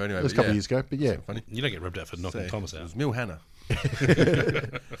 I can't remember anyway. It was a couple of years ago, but yeah. Funny. You don't get rubbed out for knocking Thomas out. It was Mil Hannah.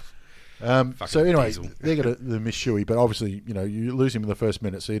 So anyway, diesel. they're going to miss Shuey, but obviously, you know, you lose him in the first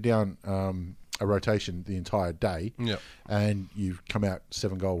minute, so you're down a rotation the entire day, and you've come out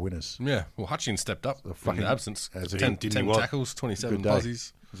 7-goal winners. Yeah, well, Hutchins stepped up in the absence. As 10 tackles, 27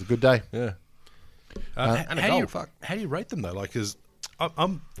 posies. It was a good day. Yeah. And how do you rate them though? Like, because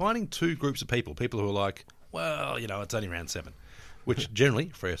I'm finding 2 groups of people who are like, well, you know, it's only round 7, which generally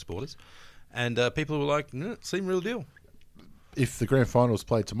Freo supporters, and people who are like, no, it seemed real deal. If the grand finals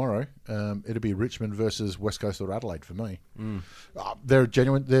played tomorrow, it'd be Richmond versus West Coast or Adelaide for me. They're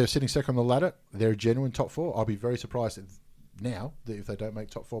genuine. They're sitting second on the ladder. They're a genuine top 4. I'll be very surprised if they don't make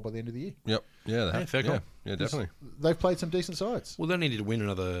top 4 by the end of the year. Yep. Yeah, they have. fair call. Yeah, definitely. They've played some decent sides. Well, they needed to win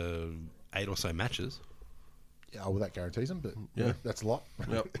another 8 or so matches. Yeah, well, that guarantees them, but that's a lot.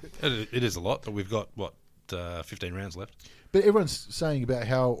 Yep. It is a lot, but we've got 15 rounds left. But everyone's saying about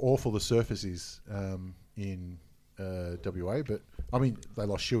how awful the surface is in WA, but I mean, they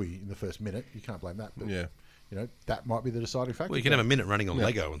lost Shuey in the first minute. You can't blame that. But, you know, that might be the deciding factor. Well, you can have a minute running on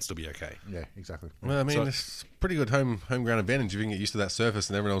Lego and still be okay. Yeah, exactly. Well, I mean, it's pretty good home ground advantage if you can get used to that surface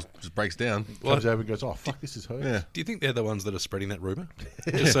and everyone else just breaks down. Comes over and goes, oh, fuck, this is hers. Yeah. Do you think they're the ones that are spreading that rumour?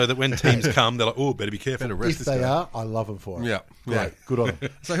 Just so that when teams come, they're like, oh, better be careful. Better rest If this they guy. are, I love them for it. Yeah. Great. Good on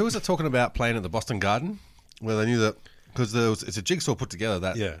them. So who was it talking about playing at the Boston Garden? Where they knew that, because it's a jigsaw put together,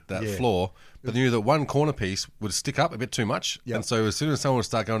 that floor, but they knew that one corner piece would stick up a bit too much, and so as soon as someone would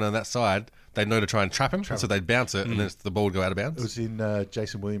start going down that side, they'd know to try and trap him, so they'd bounce it, and then the ball would go out of bounds. It was in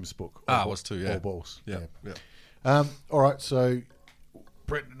Jason Williams' book. It was too, yeah. All balls. Yeah. All right, so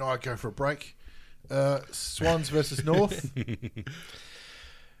Brent and I go for a break. Swans versus North.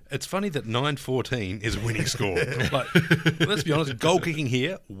 It's funny that 9-14 is a winning score. Like, let's be honest, goal kicking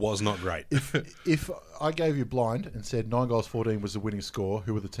here was not great. If I gave you blind and said 9 goals 14 was the winning score,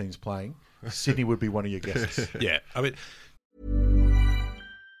 who were the teams playing? Sydney would be one of your guesses. Yeah, I mean,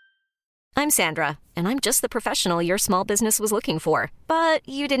 I'm Sandra, and I'm just the professional your small business was looking for. But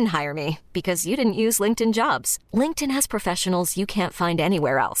you didn't hire me because you didn't use LinkedIn Jobs. LinkedIn has professionals you can't find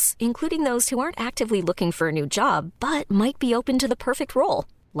anywhere else, including those who aren't actively looking for a new job, but might be open to the perfect role,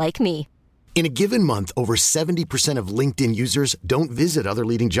 like me. In a given month, over 70% of LinkedIn users don't visit other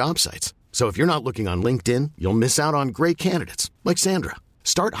leading job sites. So if you're not looking on LinkedIn, you'll miss out on great candidates like Sandra.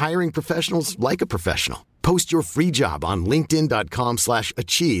 Start hiring professionals like a professional. Post your free job on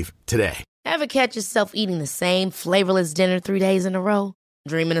linkedin.com/achieve today. Ever catch yourself eating the same flavorless dinner 3 days in a row?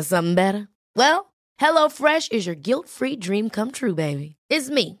 Dreaming of something better? Well, HelloFresh is your guilt-free dream come true, baby. It's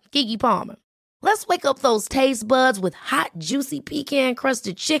me, Keke Palmer. Let's wake up those taste buds with hot, juicy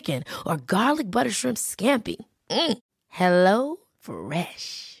pecan-crusted chicken or garlic butter shrimp scampi. Hello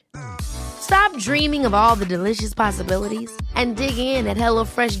Fresh. Stop dreaming of all the delicious possibilities and dig in at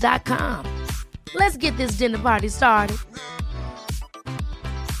HelloFresh.com. Let's get this dinner party started.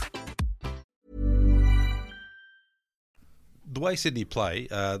 The way Sydney play,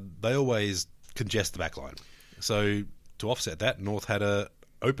 they always congest the back line. So to offset that, North had a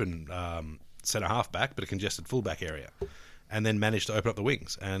open centre half back, but a congested full back area, and then managed to open up the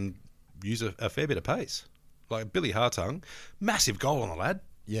wings and use a fair bit of pace. Like Billy Hartung, massive goal on the lad.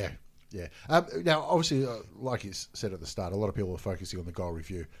 Yeah. Now, obviously, like you said at the start, a lot of people are focusing on the goal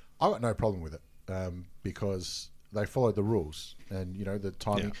review. I got no problem with it because they followed the rules and, you know, the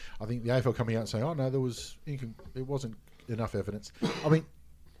timing. Yeah. I think the AFL coming out and saying, "Oh no, it wasn't enough evidence." I mean,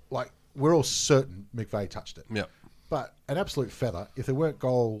 like, we're all certain McVeigh touched it. Yeah. But an absolute feather, if there weren't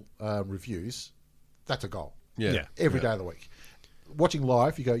goal reviews, that's a goal. Yeah. Every day of the week. Watching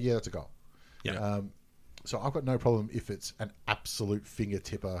live, you go, yeah, that's a goal. Yeah. So I've got no problem if it's an absolute finger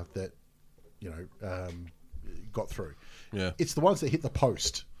tipper that, you know, got through. Yeah. It's the ones that hit the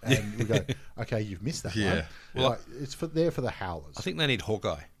post and we go, okay, you've missed that one. Well, like, it's there for the howlers. I think they need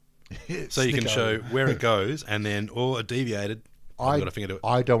Hawkeye. So you can show where it goes and then, or deviated. Got a finger to it.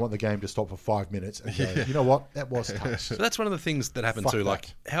 I don't want the game to stop for 5 minutes and go, you know what, that was touch. So that's one of the things that happen too.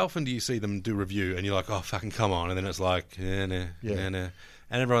 Like, how often do you see them do review and you're like, oh, fucking come on. And then it's like, nah.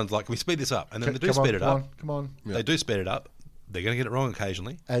 And everyone's like, can we speed this up? And then they do speed it up. Come on. They do speed it up. They're going to get it wrong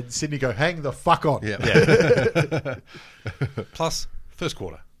occasionally. And Sydney go, hang the fuck on. Yeah. Plus, first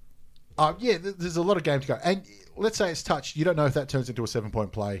quarter. There's a lot of games to go. And let's say it's touched. You don't know if that turns into a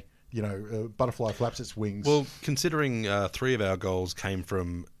 7-point play. You know, butterfly flaps its wings. Well, considering 3 of our goals came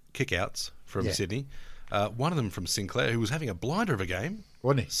from kickouts from Sydney, one of them from Sinclair, who was having a blinder of a game,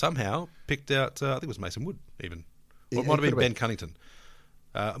 wasn't he? Somehow picked out, I think it was Mason Wood even. Or it might have been Ben Cunnington.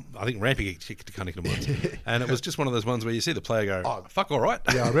 I think Rampy kicked to Cunnington once. And it was just one of those ones where you see the player go, fuck, all right.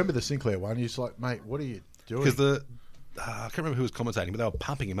 Yeah, I remember the Sinclair one. He's like, mate, what are you doing? Because I can't remember who was commentating, but they were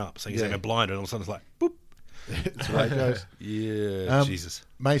pumping him up. So he's having a blinder, and all of a sudden it's like, boop. That's the way it goes. Yeah, Jesus.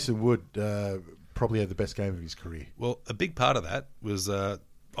 Mason Wood probably had the best game of his career. Well, a big part of that was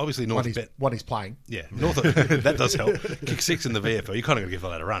obviously North. One he's playing. Yeah, North. That does help. Kick 6 in the VFL. You kind of got to give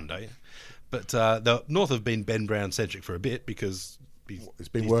that a run, don't you? But the North have been Ben Brown centric for a bit because it's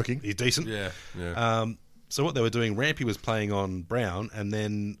been working. He's decent. Yeah. So what they were doing, Rampy was playing on Brown, and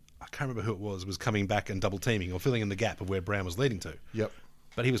then I can't remember who it was coming back and double teaming or filling in the gap of where Brown was leading to. Yep.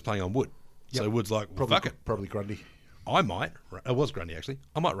 But he was playing on Wood. Yep. So Wood's like, well, fuck it. Probably Grundy. It was Grundy actually.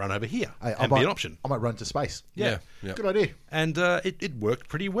 I might run over here and be an option. I might run to space. Yeah. Good idea. And it worked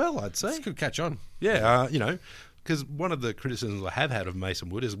pretty well, I'd say. It's a good catch on. Yeah, because one of the criticisms I have had of Mason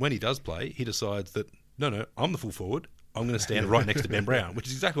Wood is when he does play, he decides that, no, I'm the full forward. I'm going to stand right next to Ben Brown, which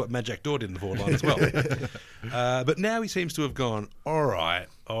is exactly what Matt Jack Daw did in the forward line as well. But now he seems to have gone, all right.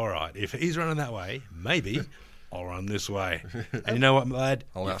 If he's running that way, maybe I'll run this way. And you know what, lad?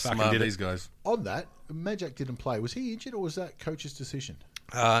 I'll outsmart these guys. On that, Majak didn't play. Was he injured or was that coach's decision?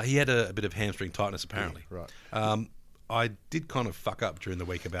 He had a bit of hamstring tightness, apparently. Yeah, right. I did kind of fuck up during the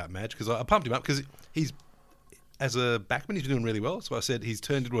week about Madge because I pumped him up because he's, as a backman, he's doing really well. So I said he's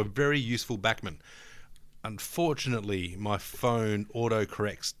turned into a very useful backman. Unfortunately, my phone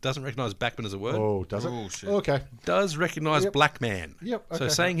auto-corrects. Doesn't recognise backman as a word. Oh, does it? Oh, shit. Okay. Does recognise black man. Yep. Okay. So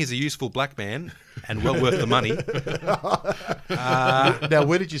saying he's a useful black man and well worth the money. Now,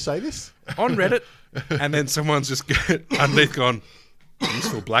 where did you say this? On Reddit. And then someone's just underneath gone,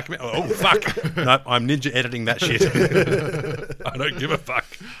 useful black man. Oh, fuck. No, I'm ninja editing that shit. I don't give a fuck.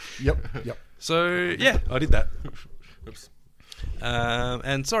 Yep. So, yeah, I did that. Oops.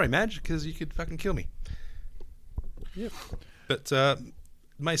 And sorry, Madge, because you could fucking kill me. Yep. But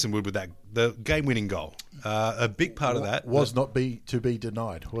Mason Wood with the game-winning goal. A big part of that was not to be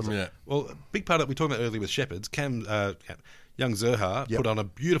denied, was it? Yeah. Well, a big part of it we talked about earlier with Shepherds. Young Zerha put on a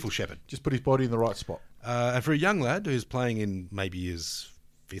beautiful Shepherd. Just put his body in the right spot. And for a young lad who's playing in maybe his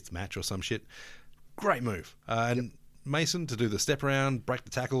 5th match or some shit, great move. And Mason to do the step around, break the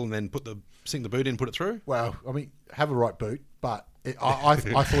tackle, and then sink the boot in, put it through. Well, I mean, have a right boot, but I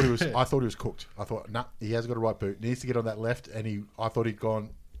thought he was cooked. I thought, nah, he has got a right boot. He needs to get on that left, and I thought he'd gone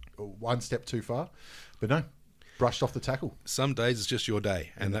one step too far, but no, brushed off the tackle. Some days it's just your day,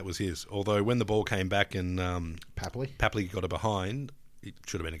 and that was his. Although when the ball came back and Papley got it behind, it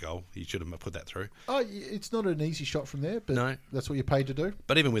should have been a goal. He should have put that through. Oh, it's not an easy shot from there, but that's what you're paid to do.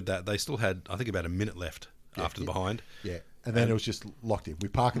 But even with that, they still had, I think, about a minute left after the behind. Yeah, and then it was just locked in. We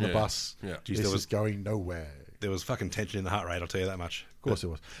park in the bus. Yeah. This is going nowhere. There was fucking tension in the heart rate, I'll tell you that much. Of course it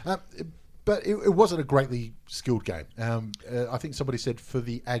was. But it wasn't a greatly skilled game. I think somebody said for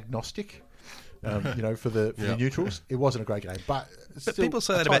the agnostic, for the neutrals, it wasn't a great game. But people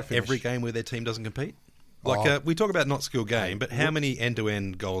say that about every game where their team doesn't compete. Like we talk about not skilled game, but how many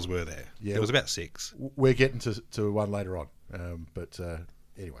end-to-end goals were there? Yeah, there was about 6. We're getting to one later on.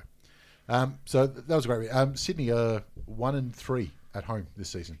 Anyway. So that was a great week. Sydney are 1-3 at home this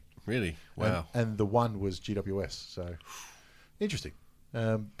season. Really? Wow. And the one was GWS. So interesting.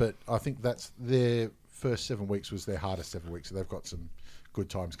 But I think that's their first 7 weeks was their hardest 7 weeks. So they've got some good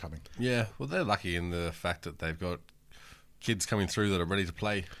times coming. Yeah. Well, they're lucky in the fact that they've got kids coming through that are ready to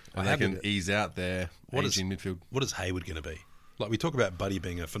play, and they can ease out their aging midfield. What is Hayward going to be? Like, we talk about Buddy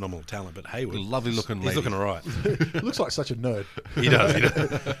being a phenomenal talent, but Hayward... Lovely looking lady. He's looking all right. Looks like such a nerd. He does.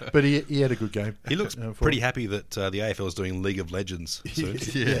 But he had a good game. He looks pretty happy that the AFL is doing League of Legends soon.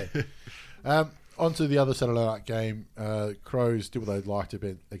 Yeah. On to the other Saturday night game. Crows did what they liked a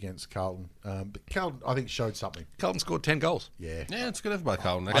bit against Carlton. But Carlton, I think, showed something. Carlton scored 10 goals. Yeah. Yeah, it's good effort by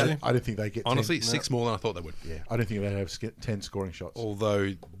Carlton, actually. I don't think they get 10. 6 more than I thought they would. Yeah, I don't think they'd have 10 scoring shots.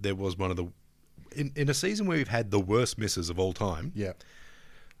 Although there was one of the... In a season where we've had the worst misses of all time,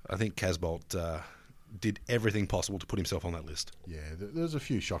 I think Casbolt did everything possible to put himself on that list. Yeah, there's a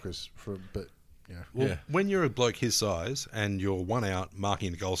few shockers, but... When you're a bloke his size and you're one out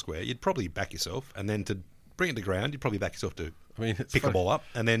marking the goal square, you'd probably back yourself, and then to bring it to ground, you'd probably back yourself to pick a ball up,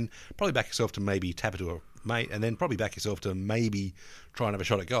 and then probably back yourself to maybe tap it to a mate, and then probably back yourself to maybe try and have a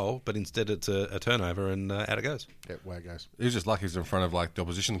shot at goal, but instead it's a turnover and out it goes. Yeah, way it goes. He was just lucky he was in front of like the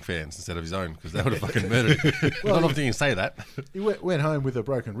opposition fans instead of his own, because they would have fucking murdered him. Not often you can say that. He went home with a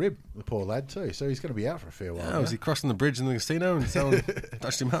broken rib, the poor lad too, so he's going to be out for a fair while. Was he crossing the bridge in the casino and someone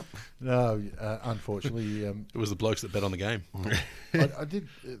touched him up? No, unfortunately. It was the blokes that bet on the game. I did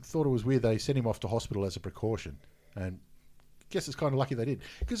thought it was weird they sent him off to hospital as a precaution, and guess it's kind of lucky they did,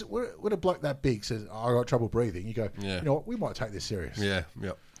 because when a bloke that big says, I got trouble breathing, you go, you know what, we might take this serious. Yeah,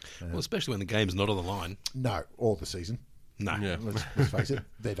 yep. Well, especially when the game's not on the line. No, all the season. No. Yeah. Let's face it,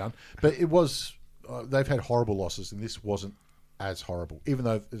 they're done. But it was, they've had horrible losses, and this wasn't as horrible, even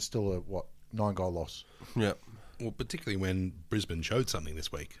though it's still a 9-goal loss. Yeah. Well, particularly when Brisbane showed something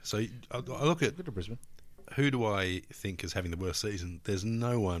this week. So I look at Brisbane. Who do I think is having the worst season? There's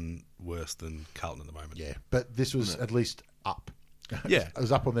no one worse than Carlton at the moment. Yeah, but this was at least up. Yeah. It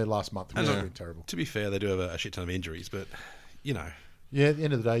was up on their last month, which has been terrible. To be fair, they do have a shit ton of injuries, but, you know. Yeah, at the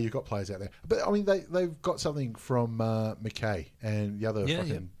end of the day, you've got players out there. But, I mean, they've got something from McKay and the other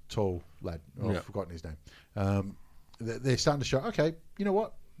tall lad. I've forgotten his name. They're starting to show, okay, you know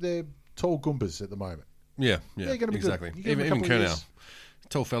what? They're tall Goombas at the moment. Yeah, They're going to be exactly. Good. Even Kurnow.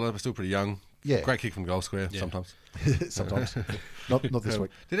 Tall fella, but still pretty young. Yeah. Great kick from goal square sometimes. Sometimes. Not this week.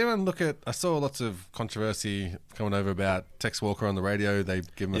 Did anyone look at... I saw lots of controversy coming over about Tex Walker on the radio. They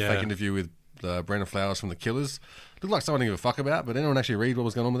give him a fake interview with Brandon Flowers from the Killers. Looked like someone didn't give a fuck about, but anyone actually read what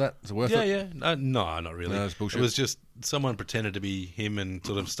was going on with that? Is it worth it? Yeah. No, not really. No, it's bullshit. It was just someone pretended to be him and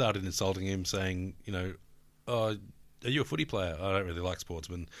sort of started insulting him, saying, you know, are you a footy player? I don't really like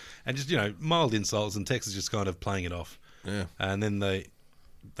sportsmen. And just, you know, mild insults, and Tex is just kind of playing it off. Yeah. And then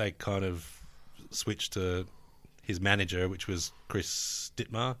they kind of switched to his manager, which was Chris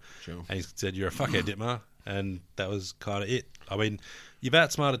Dittmar. Sure. And he said, you're a fuckhead, Dittmar. And that was kind of it. I mean, you've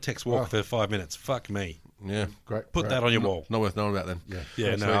outsmarted Tex Walker for 5 minutes. Fuck me. Yeah. Great. Put that on your wall. Not worth knowing about then.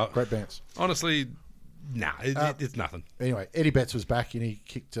 Yeah, no. Great bounce. Honestly, it's nothing. Anyway, Eddie Betts was back, and he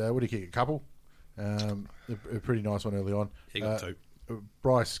kicked, what did he kick, a couple? A pretty nice one early on. He got 2.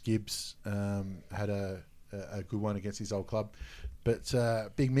 Bryce Gibbs had a good one against his old club. But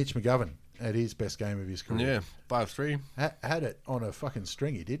Big Mitch McGovern had his best game of his career. Yeah, 5-3. Had it on a fucking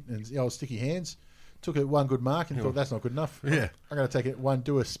string, he did. And the old sticky hands. Took it one good mark and thought, that's not good enough. Yeah. I'm going to take it one,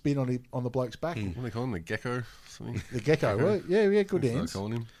 do a spin on the bloke's back. What do they call him? The gecko? Something? The gecko. Well, yeah, good That's hands. what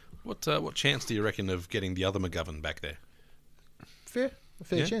they're calling him. What chance do you reckon of getting the other McGovern back there? A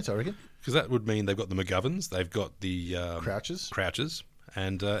fair chance, I reckon. Because that would mean they've got the McGoverns, they've got the Crouches.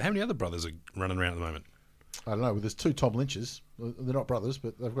 And how many other brothers are running around at the moment? I don't know. There's 2 Tom Lynches. They're not brothers,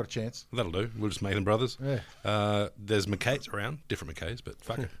 but they've got a chance. That'll do. We'll just make them brothers. Yeah. There's McKays around, different McKays, but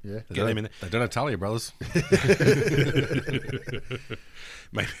fuck it. Yeah. Get them in They don't have Talia brothers.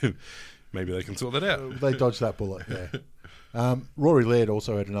 there. Maybe they can sort that out. They dodged that bullet, yeah. Rory Laird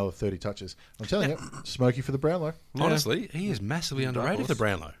also had another 30 touches. I'm telling you, Smokey for the Brownlow. Honestly, he is massively underrated for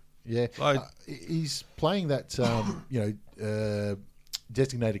Brownlow. Yeah, he's playing that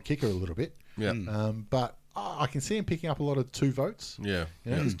designated kicker a little bit. Yeah. But I can see him picking up a lot of 2 votes. Yeah.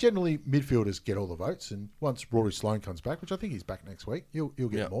 Because generally midfielders get all the votes, and once Rory Sloane comes back, which I think he's back next week, he'll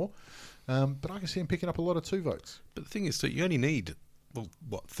get more. But I can see him picking up a lot of 2 votes. But the thing is, you only need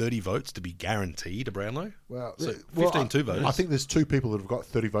 30 votes to be guaranteed a Brownlow? Well, so 15 2 votes. I think there's 2 people that have got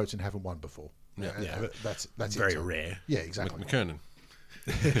 30 votes and haven't won before. Yeah. That's very rare. Yeah, exactly. McKernan.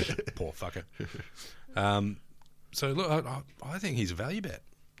 Poor fucker. So look, I think he's a value bet.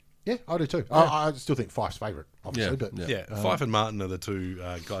 Yeah, I do too. I still think Fife's favourite, obviously. Yeah. But Fife and Martin are the 2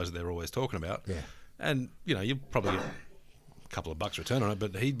 guys that they're always talking about. Yeah. And, you probably get a couple of bucks return on it,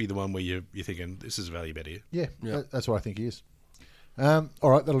 but he'd be the one where you're thinking, this is a value bet here. Yeah, that's what I think he is. All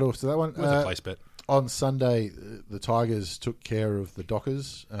right, that'll do us to that one. Worth a place bet. On Sunday, the Tigers took care of the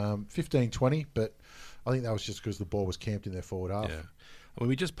Dockers, 15-20, but I think that was just because the ball was camped in their forward half. Yeah. I mean,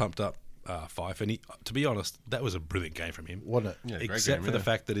 we just pumped up Fife, and to be honest, that was a brilliant game from him. Wasn't it? Yeah, Except for the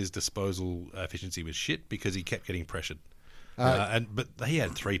fact that his disposal efficiency was shit because he kept getting pressured. But he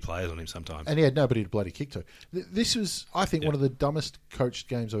had 3 players on him sometimes. And he had nobody to bloody kick to. This was, I think, one of the dumbest coached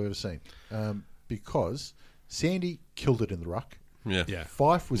games I've ever seen because Sandy killed it in the ruck. Yeah.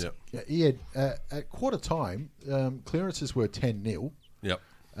 Fife was... He had, at quarter time, clearances were 10-0. Yep.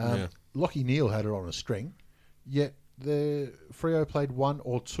 Lockie Neal had it on a string, yet the Freo played 1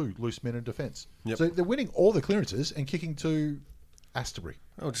 or 2 loose men in defence. Yep. So they're winning all the clearances and kicking to Astorbury.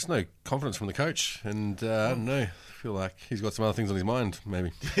 Oh, just no confidence from the coach. And I don't know, I feel like he's got some other things on his mind,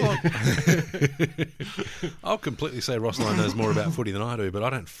 maybe. I'll completely say Ross Lyon knows more about footy than I do, but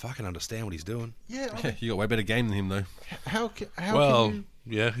I don't fucking understand what he's doing. Yeah, You got way better game than him, though. how can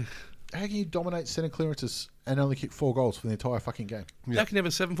you dominate centre clearances and only kick 4 goals for the entire fucking game? How can you have a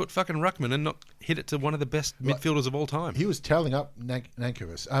 7-foot fucking ruckman and not hit it to one of the best midfielders of all time? He was tailing up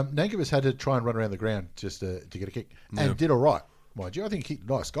Nankervis. Nankervis had to try and run around the ground just to get a kick, and did all right, mind you. I think he kicked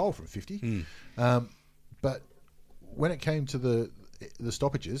a nice goal from 50. But when it came to the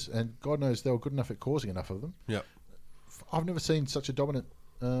stoppages, and God knows they were good enough at causing enough of them, I've never seen such a dominant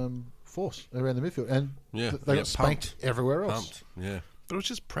force around the midfield. And they got spanked everywhere else. But it was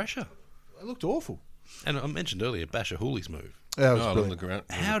just pressure. It looked awful. And I mentioned earlier Basher Hooley's move. Yeah, it was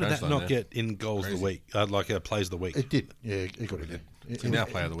brilliant. How did that not get in goals of the week, plays of the week? It did. Yeah, he got it in. It's now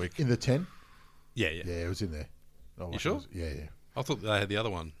player of the week. In the 10? Yeah, it was in there. You sure? Yeah. I thought they had the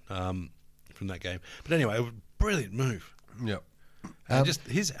other one from that game. But anyway, it was a brilliant move. Yep. And just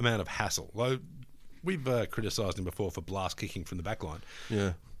his amount of hassle. Like, we've criticised him before for blast kicking from the back line.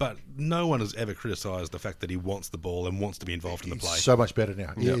 Yeah. But no one has ever criticised the fact that he wants the ball and wants to be involved in the play. He's so much better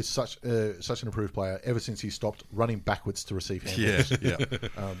now. He is such an improved player ever since he stopped running backwards to receive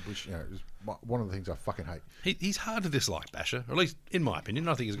handballs. Which is one of the things I fucking hate. He's hard to dislike, Basher, or at least in my opinion.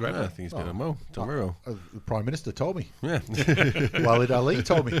 I think he's a great I player. think he's done well. Done very well. The Prime Minister told me. Yeah. Walid Ali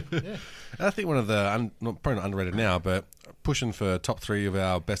told me. Yeah. I think one of the, probably not underrated now, but pushing for top 3 of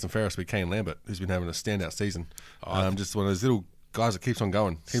our best and fairest will be Kane Lambert, who's been having a standout season. Just one of those little guys that keeps on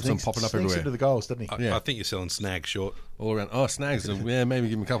going, keeps on popping up everywhere. Into the goals, doesn't he? I think you're selling Snag short. All around. Oh, Snags. Maybe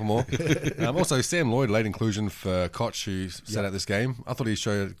give him a couple more. Also, Sam Lloyd, late inclusion for Koch, who sat out this game. I thought he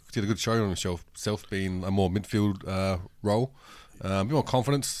did a good show on himself, being a more midfield role. A bit more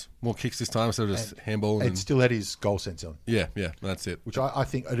confidence, more kicks this time instead of just handball. And still had his goal sense on. Yeah, that's it. Which I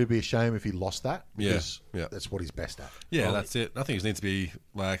think it would be a shame if he lost that. Because yeah. that's what he's best at. Yeah, that's it. I think he needs to be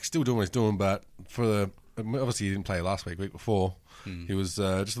still doing what he's doing, but obviously he didn't play last week before. He was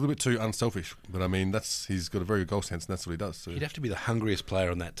just a little bit too unselfish. But I mean, he's got a very good goal sense, and that's what he does. So. He'd have to be the hungriest player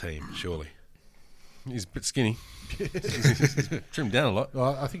on that team, surely. He's a bit skinny. he's trimmed down a lot.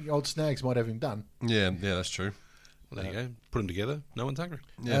 Well, I think old Snags might have him done. Yeah, that's true. Well, there you go. Put them together. No one's hungry.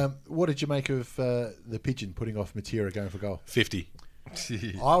 Yeah. What did you make of the Pigeon putting off Matera going for goal? 50.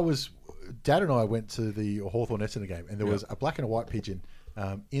 Dad and I went to the Hawthorn Essendon game, and there was a black and a white pigeon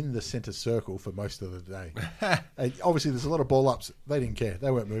in the centre circle for most of the day. And obviously, there's a lot of ball ups. They didn't care.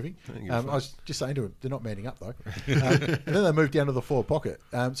 They weren't moving. I was just saying to him, they're not manning up, though. And then they moved down to the forward pocket.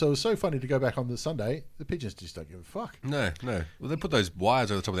 So it was so funny to go back on the Sunday. The pigeons just don't give a fuck. No. Well, they put those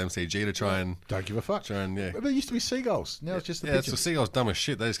wires over the top of the MCG to try and... Don't give a fuck. But it used to be seagulls. Now it's just the pigeons. So seagulls dumb as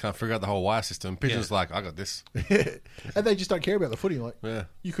shit. They just can't figure out the whole wire system. Pigeons like, I got this. And they just don't care about the footy. Like,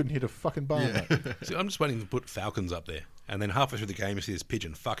 you couldn't hit a fucking bar. See, I'm just waiting to put falcons up there. And then halfway through the game, you see this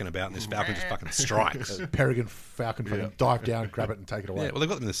pigeon fucking about, and this falcon just fucking strikes. Peregrine falcon fucking dive down, grab it, and take it away. Yeah, well, they've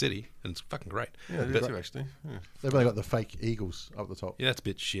got them in the city, and it's fucking great. Yeah, they do too, actually. Yeah. They've only got the fake eagles up the top. Yeah, that's a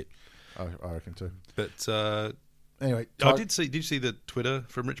bit shit. I reckon too. But Anyway, Did you see the Twitter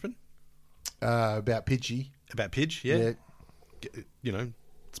from Richmond about Pidgey. about Pidge? Yeah. You know,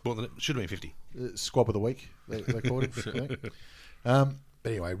 it's more than it should have been 50. Squab of the week, they called it. I think. But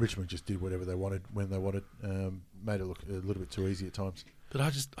anyway, Richmond just did whatever they wanted when they wanted. Made it look a little bit too easy at times. But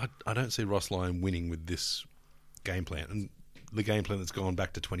I don't see Ross Lyon winning with this game plan, and the game plan that's gone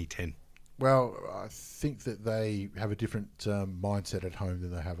back to 2010. Well, I think that they have a different mindset at home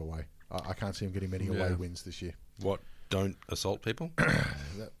than they have away. I can't see them getting many away wins this year. What? Don't assault people?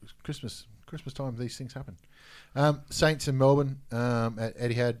 Christmas time, these things happen. Saints in Melbourne at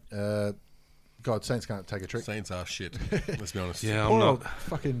Etihad. God, Saints can't take a trick. Saints are shit. Let's be honest. Yeah, Poor I'm old not.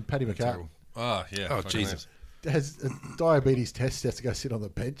 fucking Paddy McCartan. Oh, yeah. Oh, Jesus. Has a diabetes test, has to go sit on the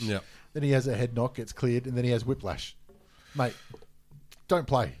bench. Yeah. Then he has a head knock, gets cleared, and then he has whiplash. Mate, don't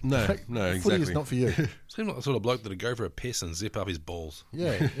play. No, Footy exactly. is not for you. Seemed like the sort of bloke that'd go for a piss and zip up his balls.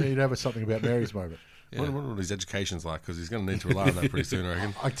 Yeah, he'd have something about Mary's moment. I wonder what his education's like, because he's going to need to rely on that pretty soon, I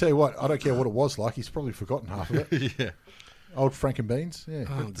reckon. I tell you what, I don't care what it was like. He's probably forgotten half of it. Yeah. Old Frank and Beans. Yeah.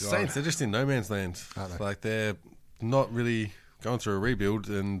 The Saints, they're just in no man's land. Like, they're not really going through a rebuild,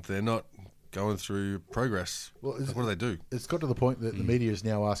 and they're not going through progress. Well, what do they do? It's got to the point that the media is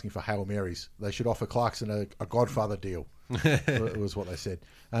now asking for Hail Marys. They should offer Clarkson a Godfather deal, was what they said.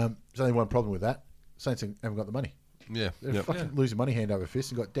 There's only one problem with that. Saints haven't got the money. Yeah. They're fucking losing money hand over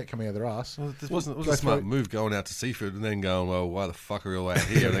fist and got debt coming out of their ass. Well, it was a smart move going out to Seafood and then going, well, why the fuck are we all out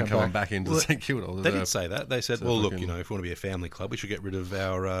here? And then coming back into St Kilda. They did say that. They said, well, look, you know, if we want to be a family club, we should get rid of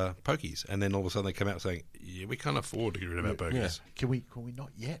our pokies. And then all of a sudden they come out saying, yeah, we can't afford to get rid of our pokies. Can we not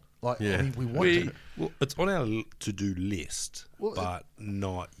yet? Like, Yeah. I mean, we want to. Well, it's on our to-do list, but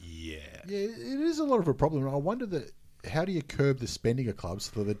not yet. Yeah, it is a lot of a problem. I wonder how do you curb the spending of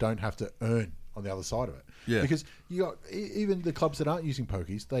clubs so they don't have to earn on the other side of it? Yeah. Because you got even the clubs that aren't using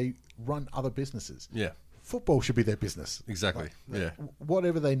pokies, they run other businesses. Yeah. Football should be their business. Exactly. Yeah.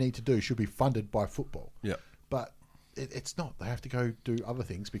 Whatever they need to do should be funded by football. Yeah. But it's not. They have to go do other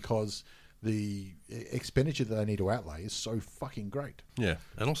things because the expenditure that they need to outlay is so fucking great. Yeah.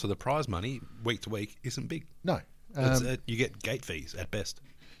 And also the prize money, week to week, isn't big. No. You get gate fees at best.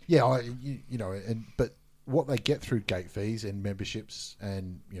 Yeah, but what they get through gate fees and memberships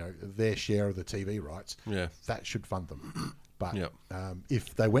and their share of the TV rights, that should fund them. But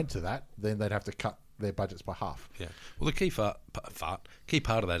if they went to that, then they'd have to cut their budgets by half. Yeah. Well, the key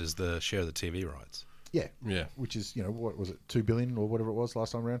part of that is the share of the TV rights. Yeah. Yeah. Which is what was it, $2 billion or whatever it was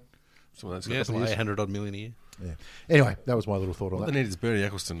last time around? So it's like $800 million a year. Yeah. Anyway, that was my little thought on that. What they need is Bernie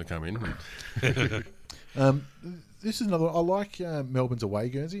Eccleston to come in. This is another. I like Melbourne's away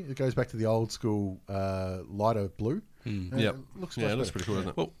Guernsey. It goes back to the old school lighter blue. Yep. It looks pretty cool,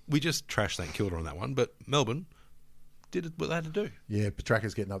 doesn't it? Well, we just trashed St Kilda on that one, but Melbourne did what they had to do. Yeah,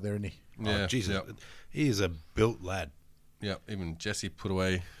 Petraka's getting up there, isn't he? Yeah. Oh, Jesus. He is a built lad. Yeah, even Jesse put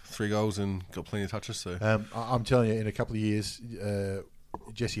away 3 goals and got plenty of touches. So I'm telling you, in a couple of years,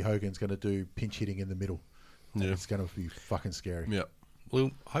 Jesse Hogan's going to do pinch hitting in the middle. Yeah. It's going to be fucking scary. yeah.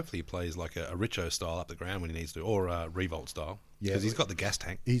 Well, hopefully he plays like a Richo style up the ground when he needs to, or a Revolt style. Yeah. Because he's got the gas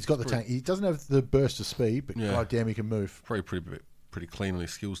tank. He's got the tank. He doesn't have the burst of speed, but god damn, he can move. Probably pretty clean on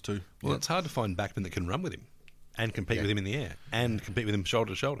his skills too. Well, it's hard to find backmen that can run with him and compete with him in the air and compete with him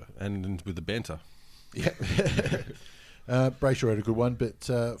shoulder to shoulder. And with the banter. Yeah. Brayshaw had a good one,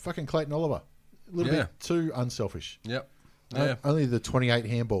 but fucking Clayton Oliver, a little bit too unselfish. Yep. Only the 28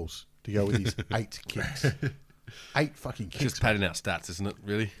 handballs to go with his 8 kicks. 8 fucking kicks. Just padding out stats, isn't it,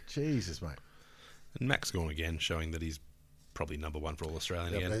 really? Jesus, mate. And Mac's gone again, showing that he's probably number one for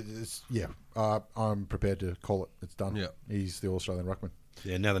All-Australian again. I'm prepared to call it. It's done. Yeah. He's the All-Australian ruckman.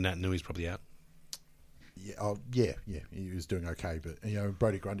 Yeah, now that Nat Nui's probably out. Yeah, he was doing okay, but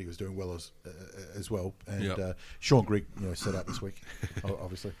Brodie Grundy was doing well as well, and Sean Grigg set out this week,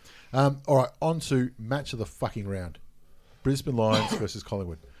 obviously. All right, on to match of the fucking round: Brisbane Lions versus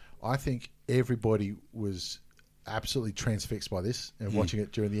Collingwood. I think everybody was absolutely transfixed by this and watching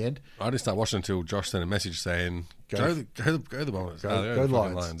it during the end. I didn't start watching until Josh sent a message saying, "Go the Bombers, go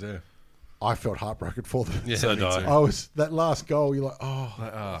Lions." Yeah. I felt heartbroken for them. Yeah, So did I. I was that last goal. You're like,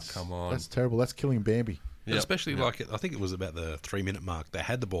 come on, that's terrible. That's killing Bambi. Yep. Especially I think it was about the 3-minute mark. They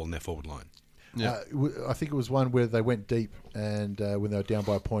had the ball in their forward line. Yeah. I think it was one where they went deep and when they were down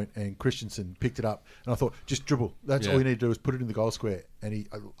by a point, and Christensen picked it up, and I thought, just dribble. That's all you need to do is put it in the goal square. And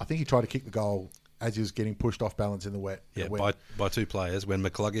I think he tried to kick the goal as he was getting pushed off balance in the wet. Yeah, by 2 players when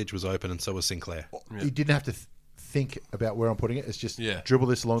McCluggage was open and so was Sinclair. He didn't have to think about where I'm putting it. It's just dribble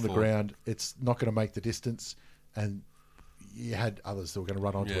this along the ground. It's not going to make the distance, and you had others that were going to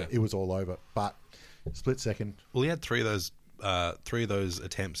run onto it. It was all over, but split second. Well, he had 3 of those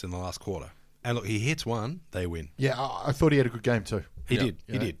attempts in the last quarter, And look, he hits one, they win. Yeah, I thought he had a good game too. He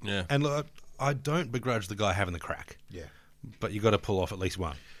did. Yeah. And look, I don't begrudge the guy having the crack. Yeah. But you got to pull off at least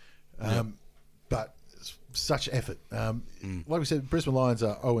one. But such effort. Like we said, Brisbane Lions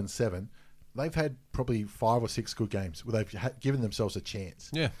are 0-7. They've had probably 5 or 6 good games where they've given themselves a chance.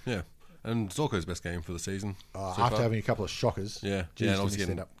 Yeah. And Zorko's best game for the season. After having a couple of shockers. Yeah. Geez, And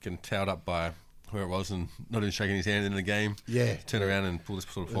obviously getting towed up by where it was and not even shaking his hand in the game. Yeah. Turn around and pull this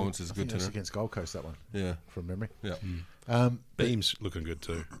sort of performance is I a think good it was turnaround. against Gold Coast, that one. Yeah. From memory. Yeah. Beam's looking good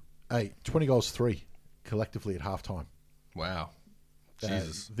too. Hey, 20 goals, 3 collectively at halftime. Wow.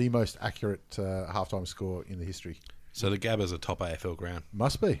 Jesus. The most accurate halftime score in the history. So the Gabba's a top AFL ground.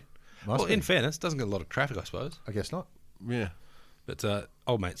 Must be. Well, in fairness, doesn't get a lot of traffic, I suppose. I guess not. Yeah. But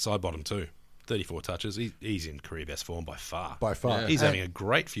old mate Sidebottom too. 34 touches. He's in career best form by far. By far. Yeah. He's having a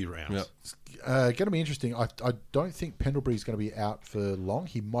great few rounds. Yeah. Going to be interesting. I don't think Pendlebury's going to be out for long.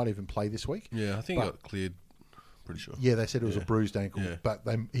 He might even play this week. Yeah, I think he got cleared. Pretty sure. Yeah, they said it was a bruised ankle, Yeah. but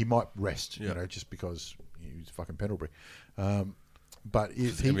he might rest, Yeah. just because he's fucking Pendlebury. But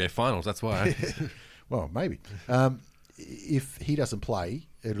if he, NBA Finals, that's why. well, maybe. If he doesn't play,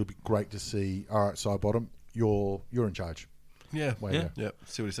 it'll be great to see. All right, Sidebottom, you're in charge. Yeah. Way to go. Yeah.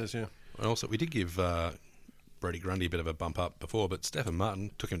 See what he says, yeah. And also, we did give Brody Grundy a bit of a bump up before, but Stephen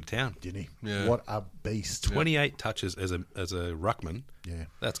Martin took him to town. Didn't he? Yeah. What a beast! 28 touches as a ruckman. Yeah,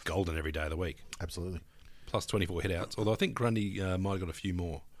 That's golden every day of the week. absolutely. Plus 24 hitouts. Although I think Grundy might have got a few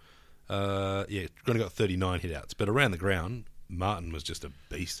more. Grundy got 39 hitouts. But around the ground, Martin was just a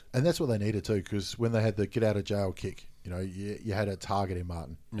beast. And that's what they needed too, because when they had the get out of jail kick, you had a target in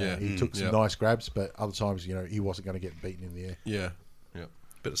Martin. Yeah. He took some nice grabs, but other times, he wasn't going to get beaten in the air. Yeah. Yeah.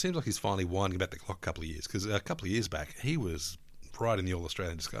 But it seems like he's finally winding back the clock a couple of years, because a couple of years back, he was right in the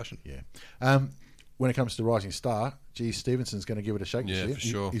All-Australian discussion. Yeah. When it comes to Rising Star, Stevenson's going to give it a shake this Yeah, year. for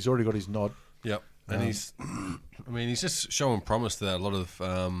sure. He's already got his nod. Yep. And he's just showing promise to that. A lot of,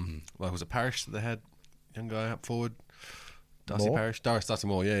 was it Parrish that they had? Young guy up forward? Darcy Moore? Parrish? Darcy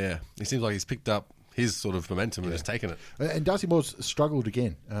Moore, yeah. He seems like he's picked up his sort of momentum and has taken it. And Darcy Moore's struggled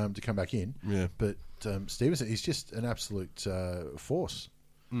again to come back in. Yeah. But Stevenson, he's just an absolute force.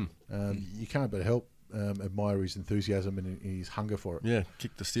 You can't but help admire his enthusiasm and his hunger for it. Yeah,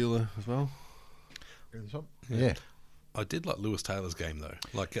 kicked the Steeler as well. Yeah. I did like Lewis Taylor's game, though,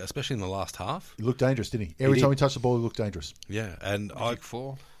 especially in the last half. He looked dangerous, didn't he? Every time he touched the ball, he looked dangerous. Yeah, and Kick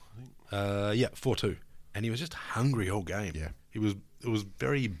 4. 4-2. And he was just hungry all game. Yeah. It was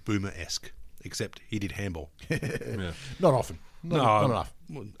very Boomer-esque, except he did handball. Yeah. Not often. Not enough.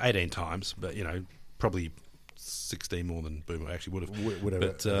 18 times, but, probably 16 more than Boomer actually would have. Whatever.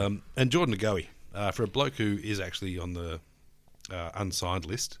 But, and Jordan Ngoe, for a bloke who is actually on the unsigned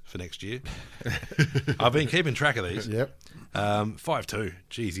list for next year. I've been keeping track of these. Yep. 5-2.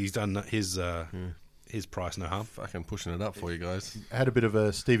 Jeez, he's done his price no harm. Fucking pushing it up for you guys. Had a bit of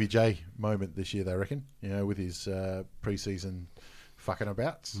a Stevie J moment this year, they reckon, with his pre-season fucking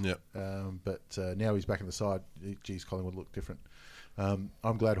abouts. Yep. But now he's back in the side. Geez, Collingwood look different.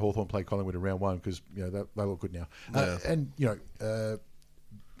 I'm glad Hawthorn played Collingwood in round 1 because they look good now. Yeah. And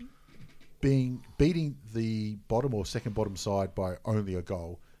beating the bottom or second bottom side by only a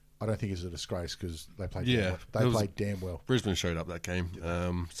goal, I don't think is a disgrace because they played. Played damn well. Brisbane showed up that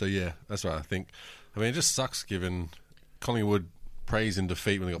game. So yeah, that's right. I think. I mean, it just sucks given Collingwood praise in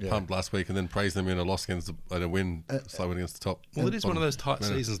defeat when they got pumped last week, and then praise them in a loss against a win, slow win against the top. Well, it is one of those tight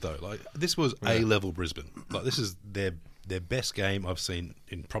seasons though. Like this was A-level Brisbane. Like this is their best game I've seen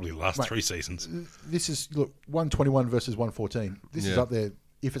in probably the last 3 seasons. This is 121 versus 114. This is up there.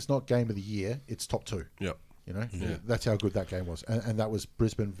 If it's not game of the year, it's top 2. Yep. That's how good that game was, and that was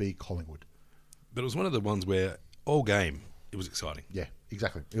Brisbane v Collingwood. But it was one of the ones where all game it was exciting. Yeah,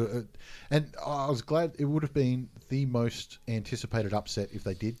 exactly. And I was glad it would have been the most anticipated upset if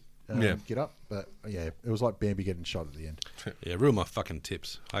they did get up. But yeah, it was like Bambi getting shot at the end. Yeah, ruined my fucking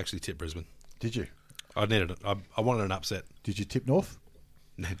tips. I actually tipped Brisbane. Did you? I needed it. I wanted an upset. Did you tip North?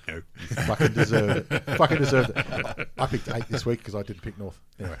 No. You fucking deserved it. I picked 8 this week because I didn't pick North.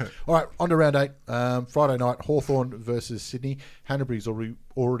 Anyway. All right, on to round 8. Friday night, Hawthorn versus Sydney. Hanbury's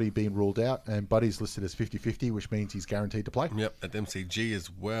already been ruled out, and Buddy's listed as 50-50, which means he's guaranteed to play. Yep, at MCG as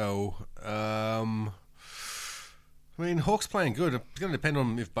well. I mean, Hawks playing good. It's going to depend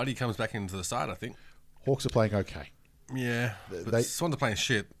on if Buddy comes back into the side, I think. Hawks are playing okay. Yeah, but Swans are playing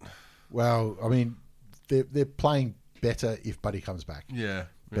shit. Well, I mean, they're playing better if Buddy comes back. Yeah.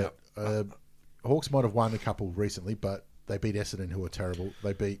 But Hawks might have won a couple recently, but they beat Essendon, who are terrible.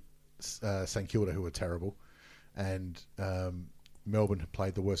 They beat St Kilda, who are terrible. And Melbourne have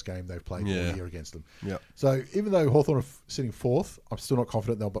played the worst game they've played all year against them. Yeah. So even though Hawthorn are sitting fourth, I'm still not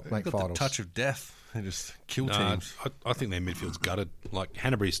confident they'll make Got finals. the touch of death. They just kill teams. I think their midfield's gutted. Like,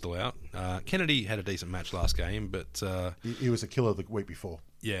 Hanbury's still out. Kennedy had a decent match last game, but... He was a killer the week before.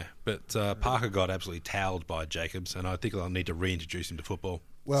 Yeah, but Parker got absolutely towed by Jacobs, and I think they'll need to reintroduce him to football.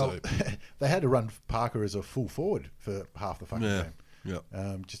 Well, they had to run Parker as a full forward for half the fucking game.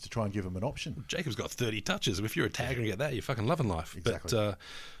 Yeah. Just to try and give him an option. Jacobs got 30 touches. If you're a tagger and get that, you're fucking loving life. Exactly. But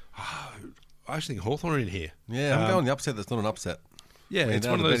I actually think Hawthorn are in here. Yeah, I'm going the upset that's not an upset. Yeah, I mean, it's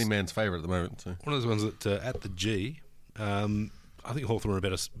they're one of the those betting man's favourite at the moment. So. one of those ones that at the G, I think Hawthorn are a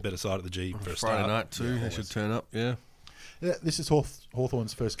better side at the G for a start. Friday night too, they should turn up. Yeah. Yeah, this is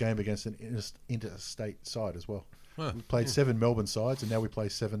Hawthorn's first game against an interstate side as well. Huh. We played 7 Melbourne sides, and now we play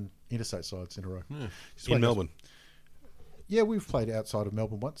 7 interstate sides in a row. In Melbourne, Yeah, we've played outside of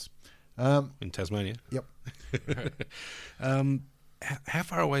Melbourne once. in Tasmania. Yep. How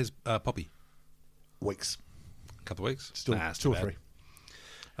far away is Poppy? Weeks. A couple of weeks? Still it's 2 too or bad. 3.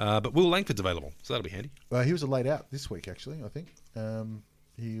 But Will Langford's available, so that'll be handy. He was a laid out this week, actually, I think.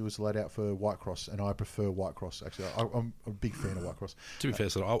 He was laid out for Whitecross, and I prefer Whitecross, actually. I'm a big fan of Whitecross. To be fair,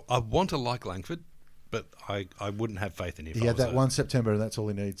 so I want to like Langford, but I wouldn't have faith in him. He had that one September, and that's all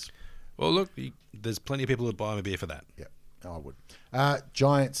he needs. Well, look, there's plenty of people that buy him a beer for that. Yeah, I would.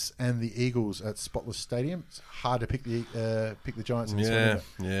 Giants and the Eagles at Spotless Stadium. It's hard to pick the Giants in this one, isn't it?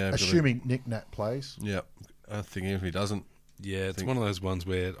 Yeah. Assuming Nick Nat plays. Yeah. I think even if he doesn't. Yeah, it's one of those ones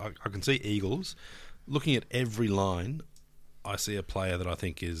where I can see Eagles. Looking at every line, I see a player that I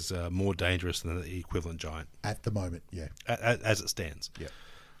think is more dangerous than the equivalent Giant. At the moment, yeah. As it stands. Yeah.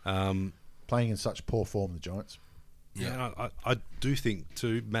 Playing in such poor form, the Giants. Yeah, I do think,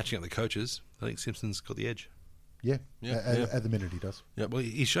 too, matching up the coaches, I think Simpson's got the edge. Yeah. At the minute he does. Yeah, well,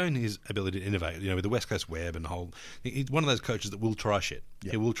 he's shown his ability to innovate. With the West Coast Web and the whole, he's one of those coaches that will try shit.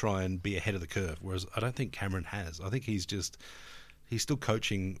 Yeah. He will try and be ahead of the curve. Whereas I don't think Cameron has. I think he's still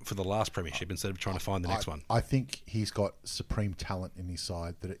coaching for the last premiership instead of trying to find the next one. I think he's got supreme talent in his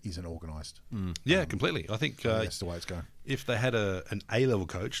side that it isn't organised. Yeah, completely. I think That's the way it's going. if they had an A-level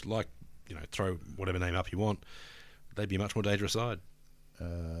coach, like throw whatever name up you want, they'd be a much more dangerous side.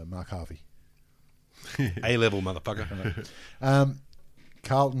 Mark Harvey. A-level motherfucker.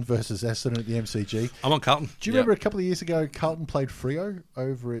 Carlton versus Essendon at the MCG. I'm on Carlton. Do you remember a couple of years ago, Carlton played Freo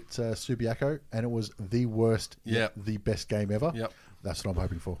over at Subiaco, and it was the worst, yet the best game ever? Yep. That's what I'm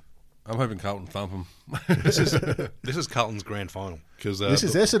hoping for. I'm hoping Carlton thump him. This is Carlton's grand final. This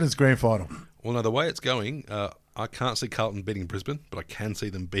is Essendon's grand final. Well, no, the way it's going, I can't see Carlton beating Brisbane, but I can see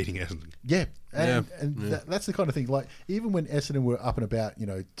them beating Essendon. Yeah, that's the kind of thing. Like, even when Essendon were up and about,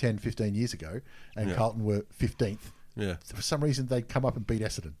 10, 15 years ago, and Carlton were 15th, for some reason they'd come up and beat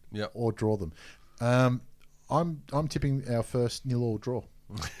Essendon or draw them. I'm tipping our first 0-0 draw.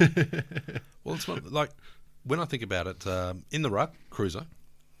 Well, it's like, when I think about it, in the ruck, Cruiser.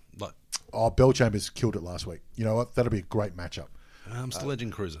 Bellchambers killed it last week. You know what? That'll be a great matching I'm still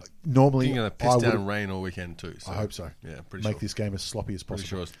edging Cruiser. Normally, You're going to piss down rain all weekend too. So. I hope so. Yeah, pretty Make sure. this game as sloppy as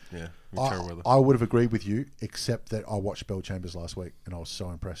possible. Pretty sure. Terrible weather. I would have agreed with you, except that I watched Bellchambers last week and I was so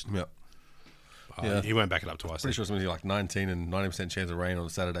impressed. Yeah. He won't back it up twice. Pretty sure it's going to be like 19 and 90% chance of rain on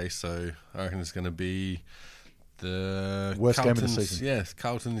Saturday, so I reckon it's going to be the worst game of the season. Yes,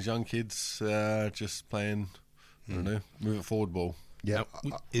 Carlton's young kids just playing, I don't know, move it forward ball. Yeah.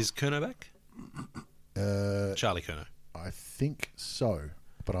 Is Kerno back? Charlie Kerno. I think so,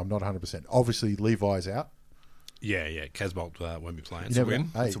 but I'm not 100%. Obviously, Levi's out. Yeah. Casbolt won't be playing. It's a win.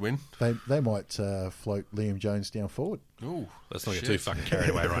 It's a win. They might float Liam Jones down forward. Ooh, let's not get too fucking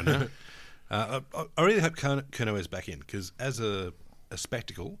carried away right now. I really hope Kerno is back in, because as a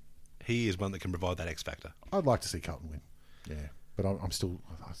spectacle, he is one that can provide that X factor. I'd like to see Carlton win. Yeah, but I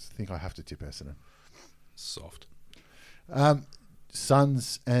think I have to tip Essendon. Soft.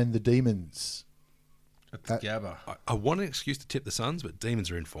 Suns and the Demons. At the Gabba. I want an excuse to tip the Suns, but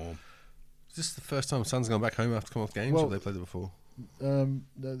Demons are in form. Is this the first time Suns gone back home after come off games, or have they played it before?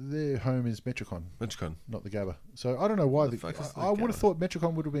 Their home is Metricon. Metricon. Not the Gabba. So I don't know why. I would have thought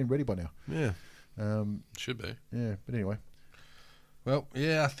Metricon would have been ready by now. Yeah. Should be. Yeah, but anyway. Well,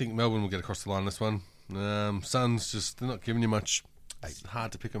 yeah, I think Melbourne will get across the line this one. Suns, they're not giving you much. It's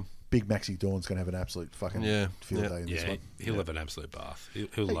hard to pick them. Big Maxi Dawn's going to have an absolute fucking field day in this one. He'll have an absolute bath.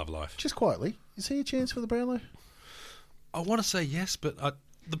 He'll love life. Just quietly, is he a chance for the Brownlow? I want to say yes, but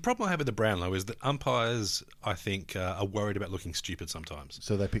the problem I have with the Brownlow is that umpires, I think, are worried about looking stupid sometimes.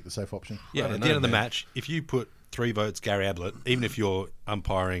 So they pick the safe option? Yeah, at the end of the match, if you put 3 votes Gary Ablett, even if you're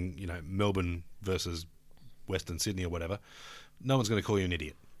umpiring, Melbourne versus Western Sydney or whatever, no one's going to call you an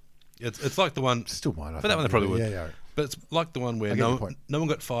idiot. It's like the one. Still might. For that one, they probably would. Yeah. But it's like the one where no one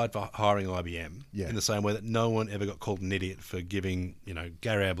got fired for hiring IBM. Yeah. In the same way that no one ever got called an idiot for giving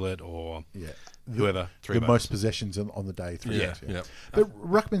Gary Ablett or whoever the most possessions on the day. 3 Yeah. votes, But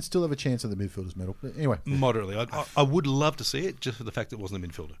Ruckman still have a chance at the midfielders medal. But anyway, moderately. I would love to see it just for the fact that it wasn't a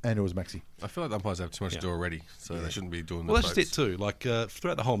midfielder. And it was Maxi. I feel like the umpires have too much to do already, so they shouldn't be doing. Well, that's just it too. Like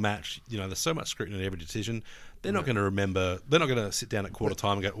throughout the whole match, there's so much scrutiny on every decision. They're not going to remember. They're not going to sit down at quarter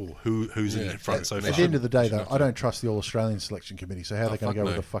time and go, "Oh, who's in front so far?" At the end of the day, though, I don't trust the All Australian selection committee. So how are they going to go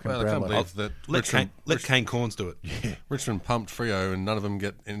with the fucking Brownlow? Let Kane Corns do it. Yeah. Richmond pumped Freo, and none of them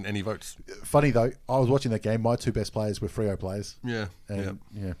get any votes. Funny though, I was watching that game. My two best players were Freo players. Yeah.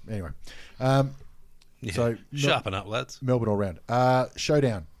 Anyway, so sharpen up, lads. Melbourne all round.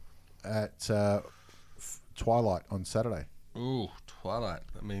 Showdown at Twilight on Saturday. Ooh, Twilight.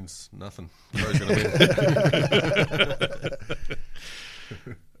 That means nothing. Crows going to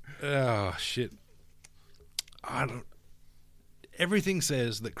win. Oh shit! Everything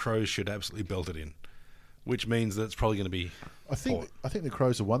says that Crows should absolutely belt it in, which means that it's probably going to be. I think the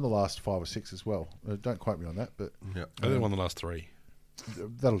Crows have won the last 5 or 6 as well. Don't quote me on that, but they won the last 3.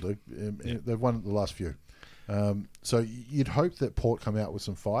 That'll do. They've won the last few. So you'd hope that Port come out with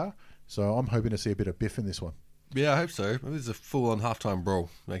some fire. So I'm hoping to see a bit of biff in this one. Yeah, I hope so. Maybe there's a full-on halftime brawl.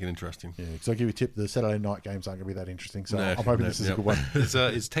 Make it interesting. Yeah, because I'll give you a tip. The Saturday night games aren't going to be that interesting. So No, I'm hoping this is a good one.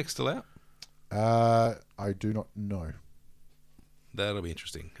 Is Tex still out? I do not know. That'll be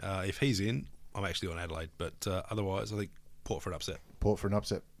interesting. If he's in, I'm actually on Adelaide. But otherwise, I think Port for an upset. Port for an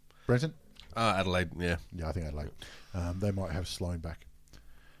upset. Brenton? Adelaide, yeah. Yeah, I think Adelaide. They might have Sloane back.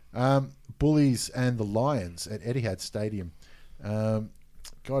 Bullies and the Lions at Etihad Stadium.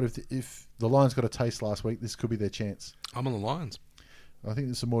 God, if the Lions got a taste last week, this could be their chance. I'm on the Lions. I think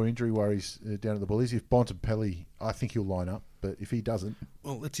there's some more injury worries down at the Bullies. If Bontempelli, I think he'll line up, but if he doesn't...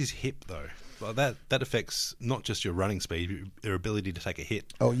 Well, that's his hip, though. Like that affects not just your running speed, your ability to take a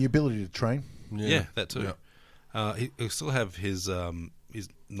hit. Oh, your ability to train? Yeah, that too. Yeah. He'll still have his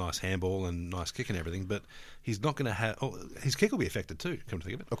nice handball and nice kick and everything, but he's not going to have... Oh, his kick will be affected too, come to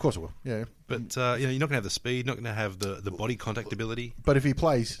think of it. Of course it will, yeah. But you're not going to have the speed, not going to have the body contact ability. But if he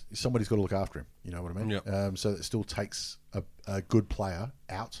plays, somebody's got to look after him, you know what I mean? Yep. So it still takes a good player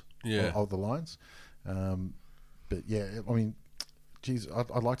out of the Lions. But yeah, I mean, geez,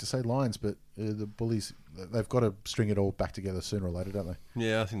 I'd like to say Lions, but the Bullies, they've got to string it all back together sooner or later, don't they?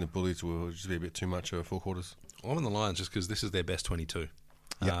 Yeah, I think the Bullies will just be a bit too much over 4 quarters. Well, I'm on the Lions just because this is their best 22.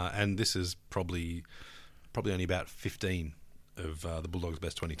 Yep. And this is probably only about 15 of the Bulldogs'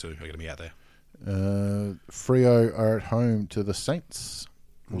 best 22 are going to be out there. Freo are at home to the Saints.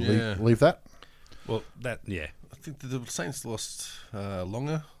 We'll leave that. Well, I think the Saints lost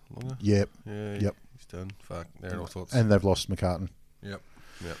Longer. Yep. Yeah, yep. He's done. Fuck, they're in all sorts. And they've lost McCartan. Yep.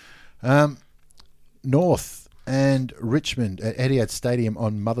 North and Richmond at Etihad Stadium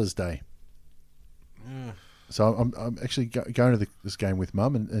on Mother's Day. Yeah. So I'm actually going to this game with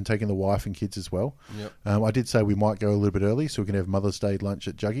Mum and taking the wife and kids as well. Yep. I did say we might go a little bit early so we can have Mother's Day lunch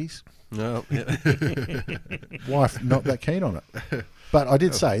at Juggies. No. Yeah. Wife not that keen on it. But I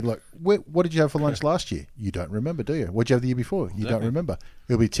did say, look, what did you have for lunch last year? You don't remember, do you? What did you have the year before? You don't remember.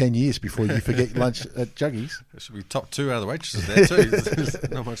 It'll be 10 years before you forget lunch at Juggies. There should be top 2 out of the waitresses there too.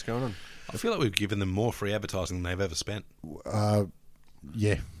 There's not much going on. I feel like we've given them more free advertising than they've ever spent.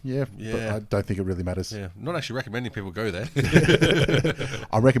 Yeah. But I don't think it really matters. Yeah, not actually recommending people go there.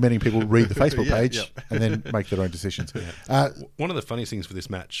 I'm recommending people read the Facebook page and then make their own decisions. Yeah. One of the funniest things for this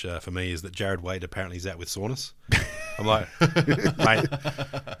match for me is that Jared Wade apparently is out with soreness. I'm like, mate,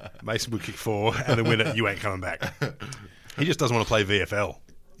 Mason would kick 4 and then win it. You ain't coming back. He just doesn't want to play VFL.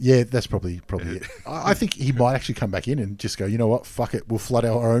 Yeah, that's probably it. I think he might actually come back in and just go, you know what, fuck it, we'll flood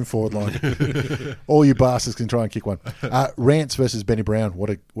our own forward line. All you bastards can try and kick one. Rance versus Benny Brown, what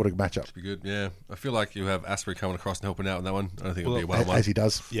a matchup. Should be good, yeah. I feel like you have Asprey coming across and helping out on that one. I don't think it'll be a 1-1. As he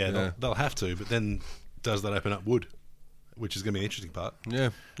does. Yeah, they'll have to, but then does that open up Wood, which is going to be an interesting part. Yeah.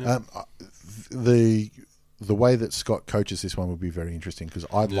 The way that Scott coaches this one would be very interesting because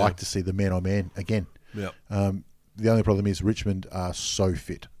I'd like to see the man-on-man again. Yeah. The only problem is Richmond are so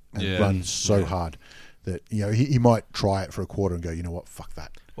fit and run so hard that he might try it for a quarter and go, you know what, fuck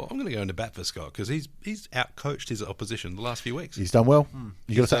that. Well, I'm going to go into bat for Scott because he's out-coached his opposition the last few weeks. He's done well.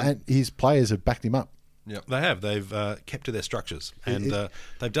 You got to say, and his players have backed him up. Yeah, they have. They've kept to their structures, and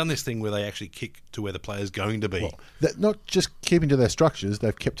they've done this thing where they actually kick to where the player's going to be. Well, not just keeping to their structures;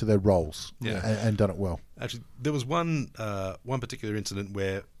 they've kept to their roles and done it well. Actually, there was one particular incident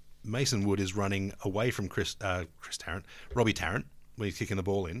where Mason Wood is running away from Robbie Tarrant, when he's kicking the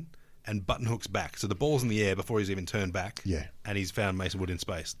ball in, and button hooks back. So the ball's in the air before he's even turned back. Yeah. And he's found Mason Wood in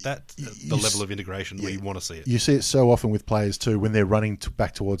space. That's the level of integration where you want to see it. You see it so often with players too when they're running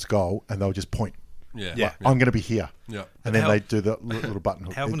back towards goal and they'll just point. Yeah. Yeah. I'm going to be here. Yeah. And then they do the little button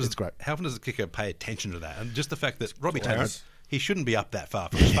hook. It's great. How often does the kicker pay attention to that? And just the fact that Robbie Taylor, he shouldn't be up that far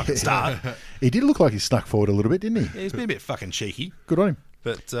from the fucking start. He did look like he snuck forward a little bit, didn't he? Yeah, he's been a bit fucking cheeky. Good on him.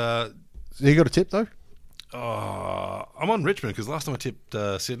 But So you got a tip though? I'm on Richmond because last time I tipped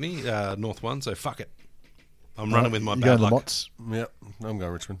Sydney, North won, so fuck it. I'm running with my You bad going the luck. Mots? Yep. I'm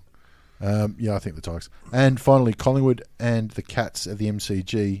going Richmond. Yeah, I think the Tigers. And finally, Collingwood and the Cats at the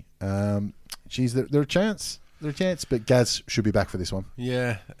MCG. Geez, they're a chance. They're a chance, but Gaz should be back for this one.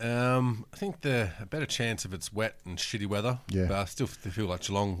 Yeah. I think they're a better chance if it's wet and shitty weather. Yeah. But I still feel like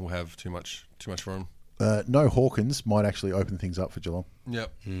Geelong will have too much room. No Hawkins might actually open things up for Geelong.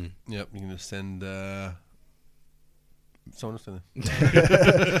 Yep. Yep. You can just send someone else in there.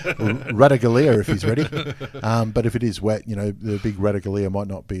 Radaglia if he's ready. But if it is wet, the big Radaglia might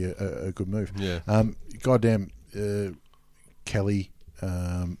not be a good move. Yeah. Goddamn Kelly,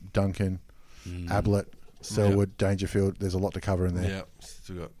 Duncan, Ablett, Selwood, Dangerfield. There's a lot to cover in there. Yeah.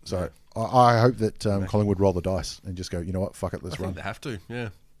 Still got. So I hope that Collingwood roll the dice and just go, you know what, fuck it, let's I run. think they have to. Yeah.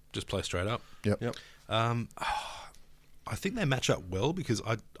 Just play straight up. Yep. I think they match up well because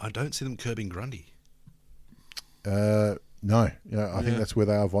I don't see them curbing Grundy. No. Yeah, I think that's where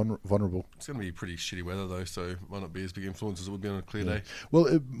they are vulnerable. It's going to be pretty shitty weather though, so it might not be as big influence as it would be on a clear day. Well,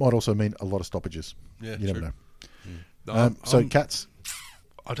 it might also mean a lot of stoppages. Yeah, you never true. know. So Cats,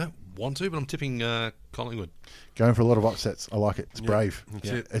 I don't want to, but I'm tipping Collingwood. going for a lot of upsets. I like it. It's brave. That's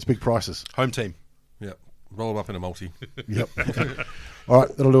it. It's big prices. Home team. Yep. Roll them up in a multi. Yep. All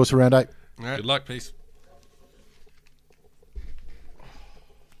right, that'll do us for round 8. All right. Good luck. Peace.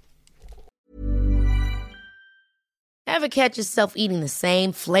 Ever catch yourself eating the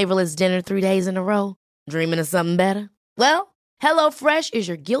same flavorless dinner 3 days in a row? Dreaming of something better? Well, HelloFresh is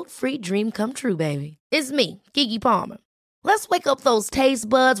your guilt-free dream come true, baby. It's me, Keke Palmer. Let's wake up those taste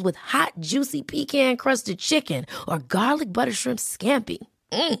buds with hot, juicy pecan-crusted chicken or garlic butter shrimp scampi.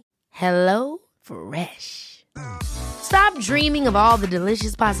 Hello Fresh. Stop dreaming of all the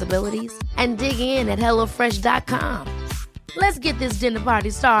delicious possibilities and dig in at HelloFresh.com. Let's get this dinner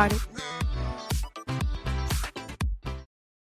party started.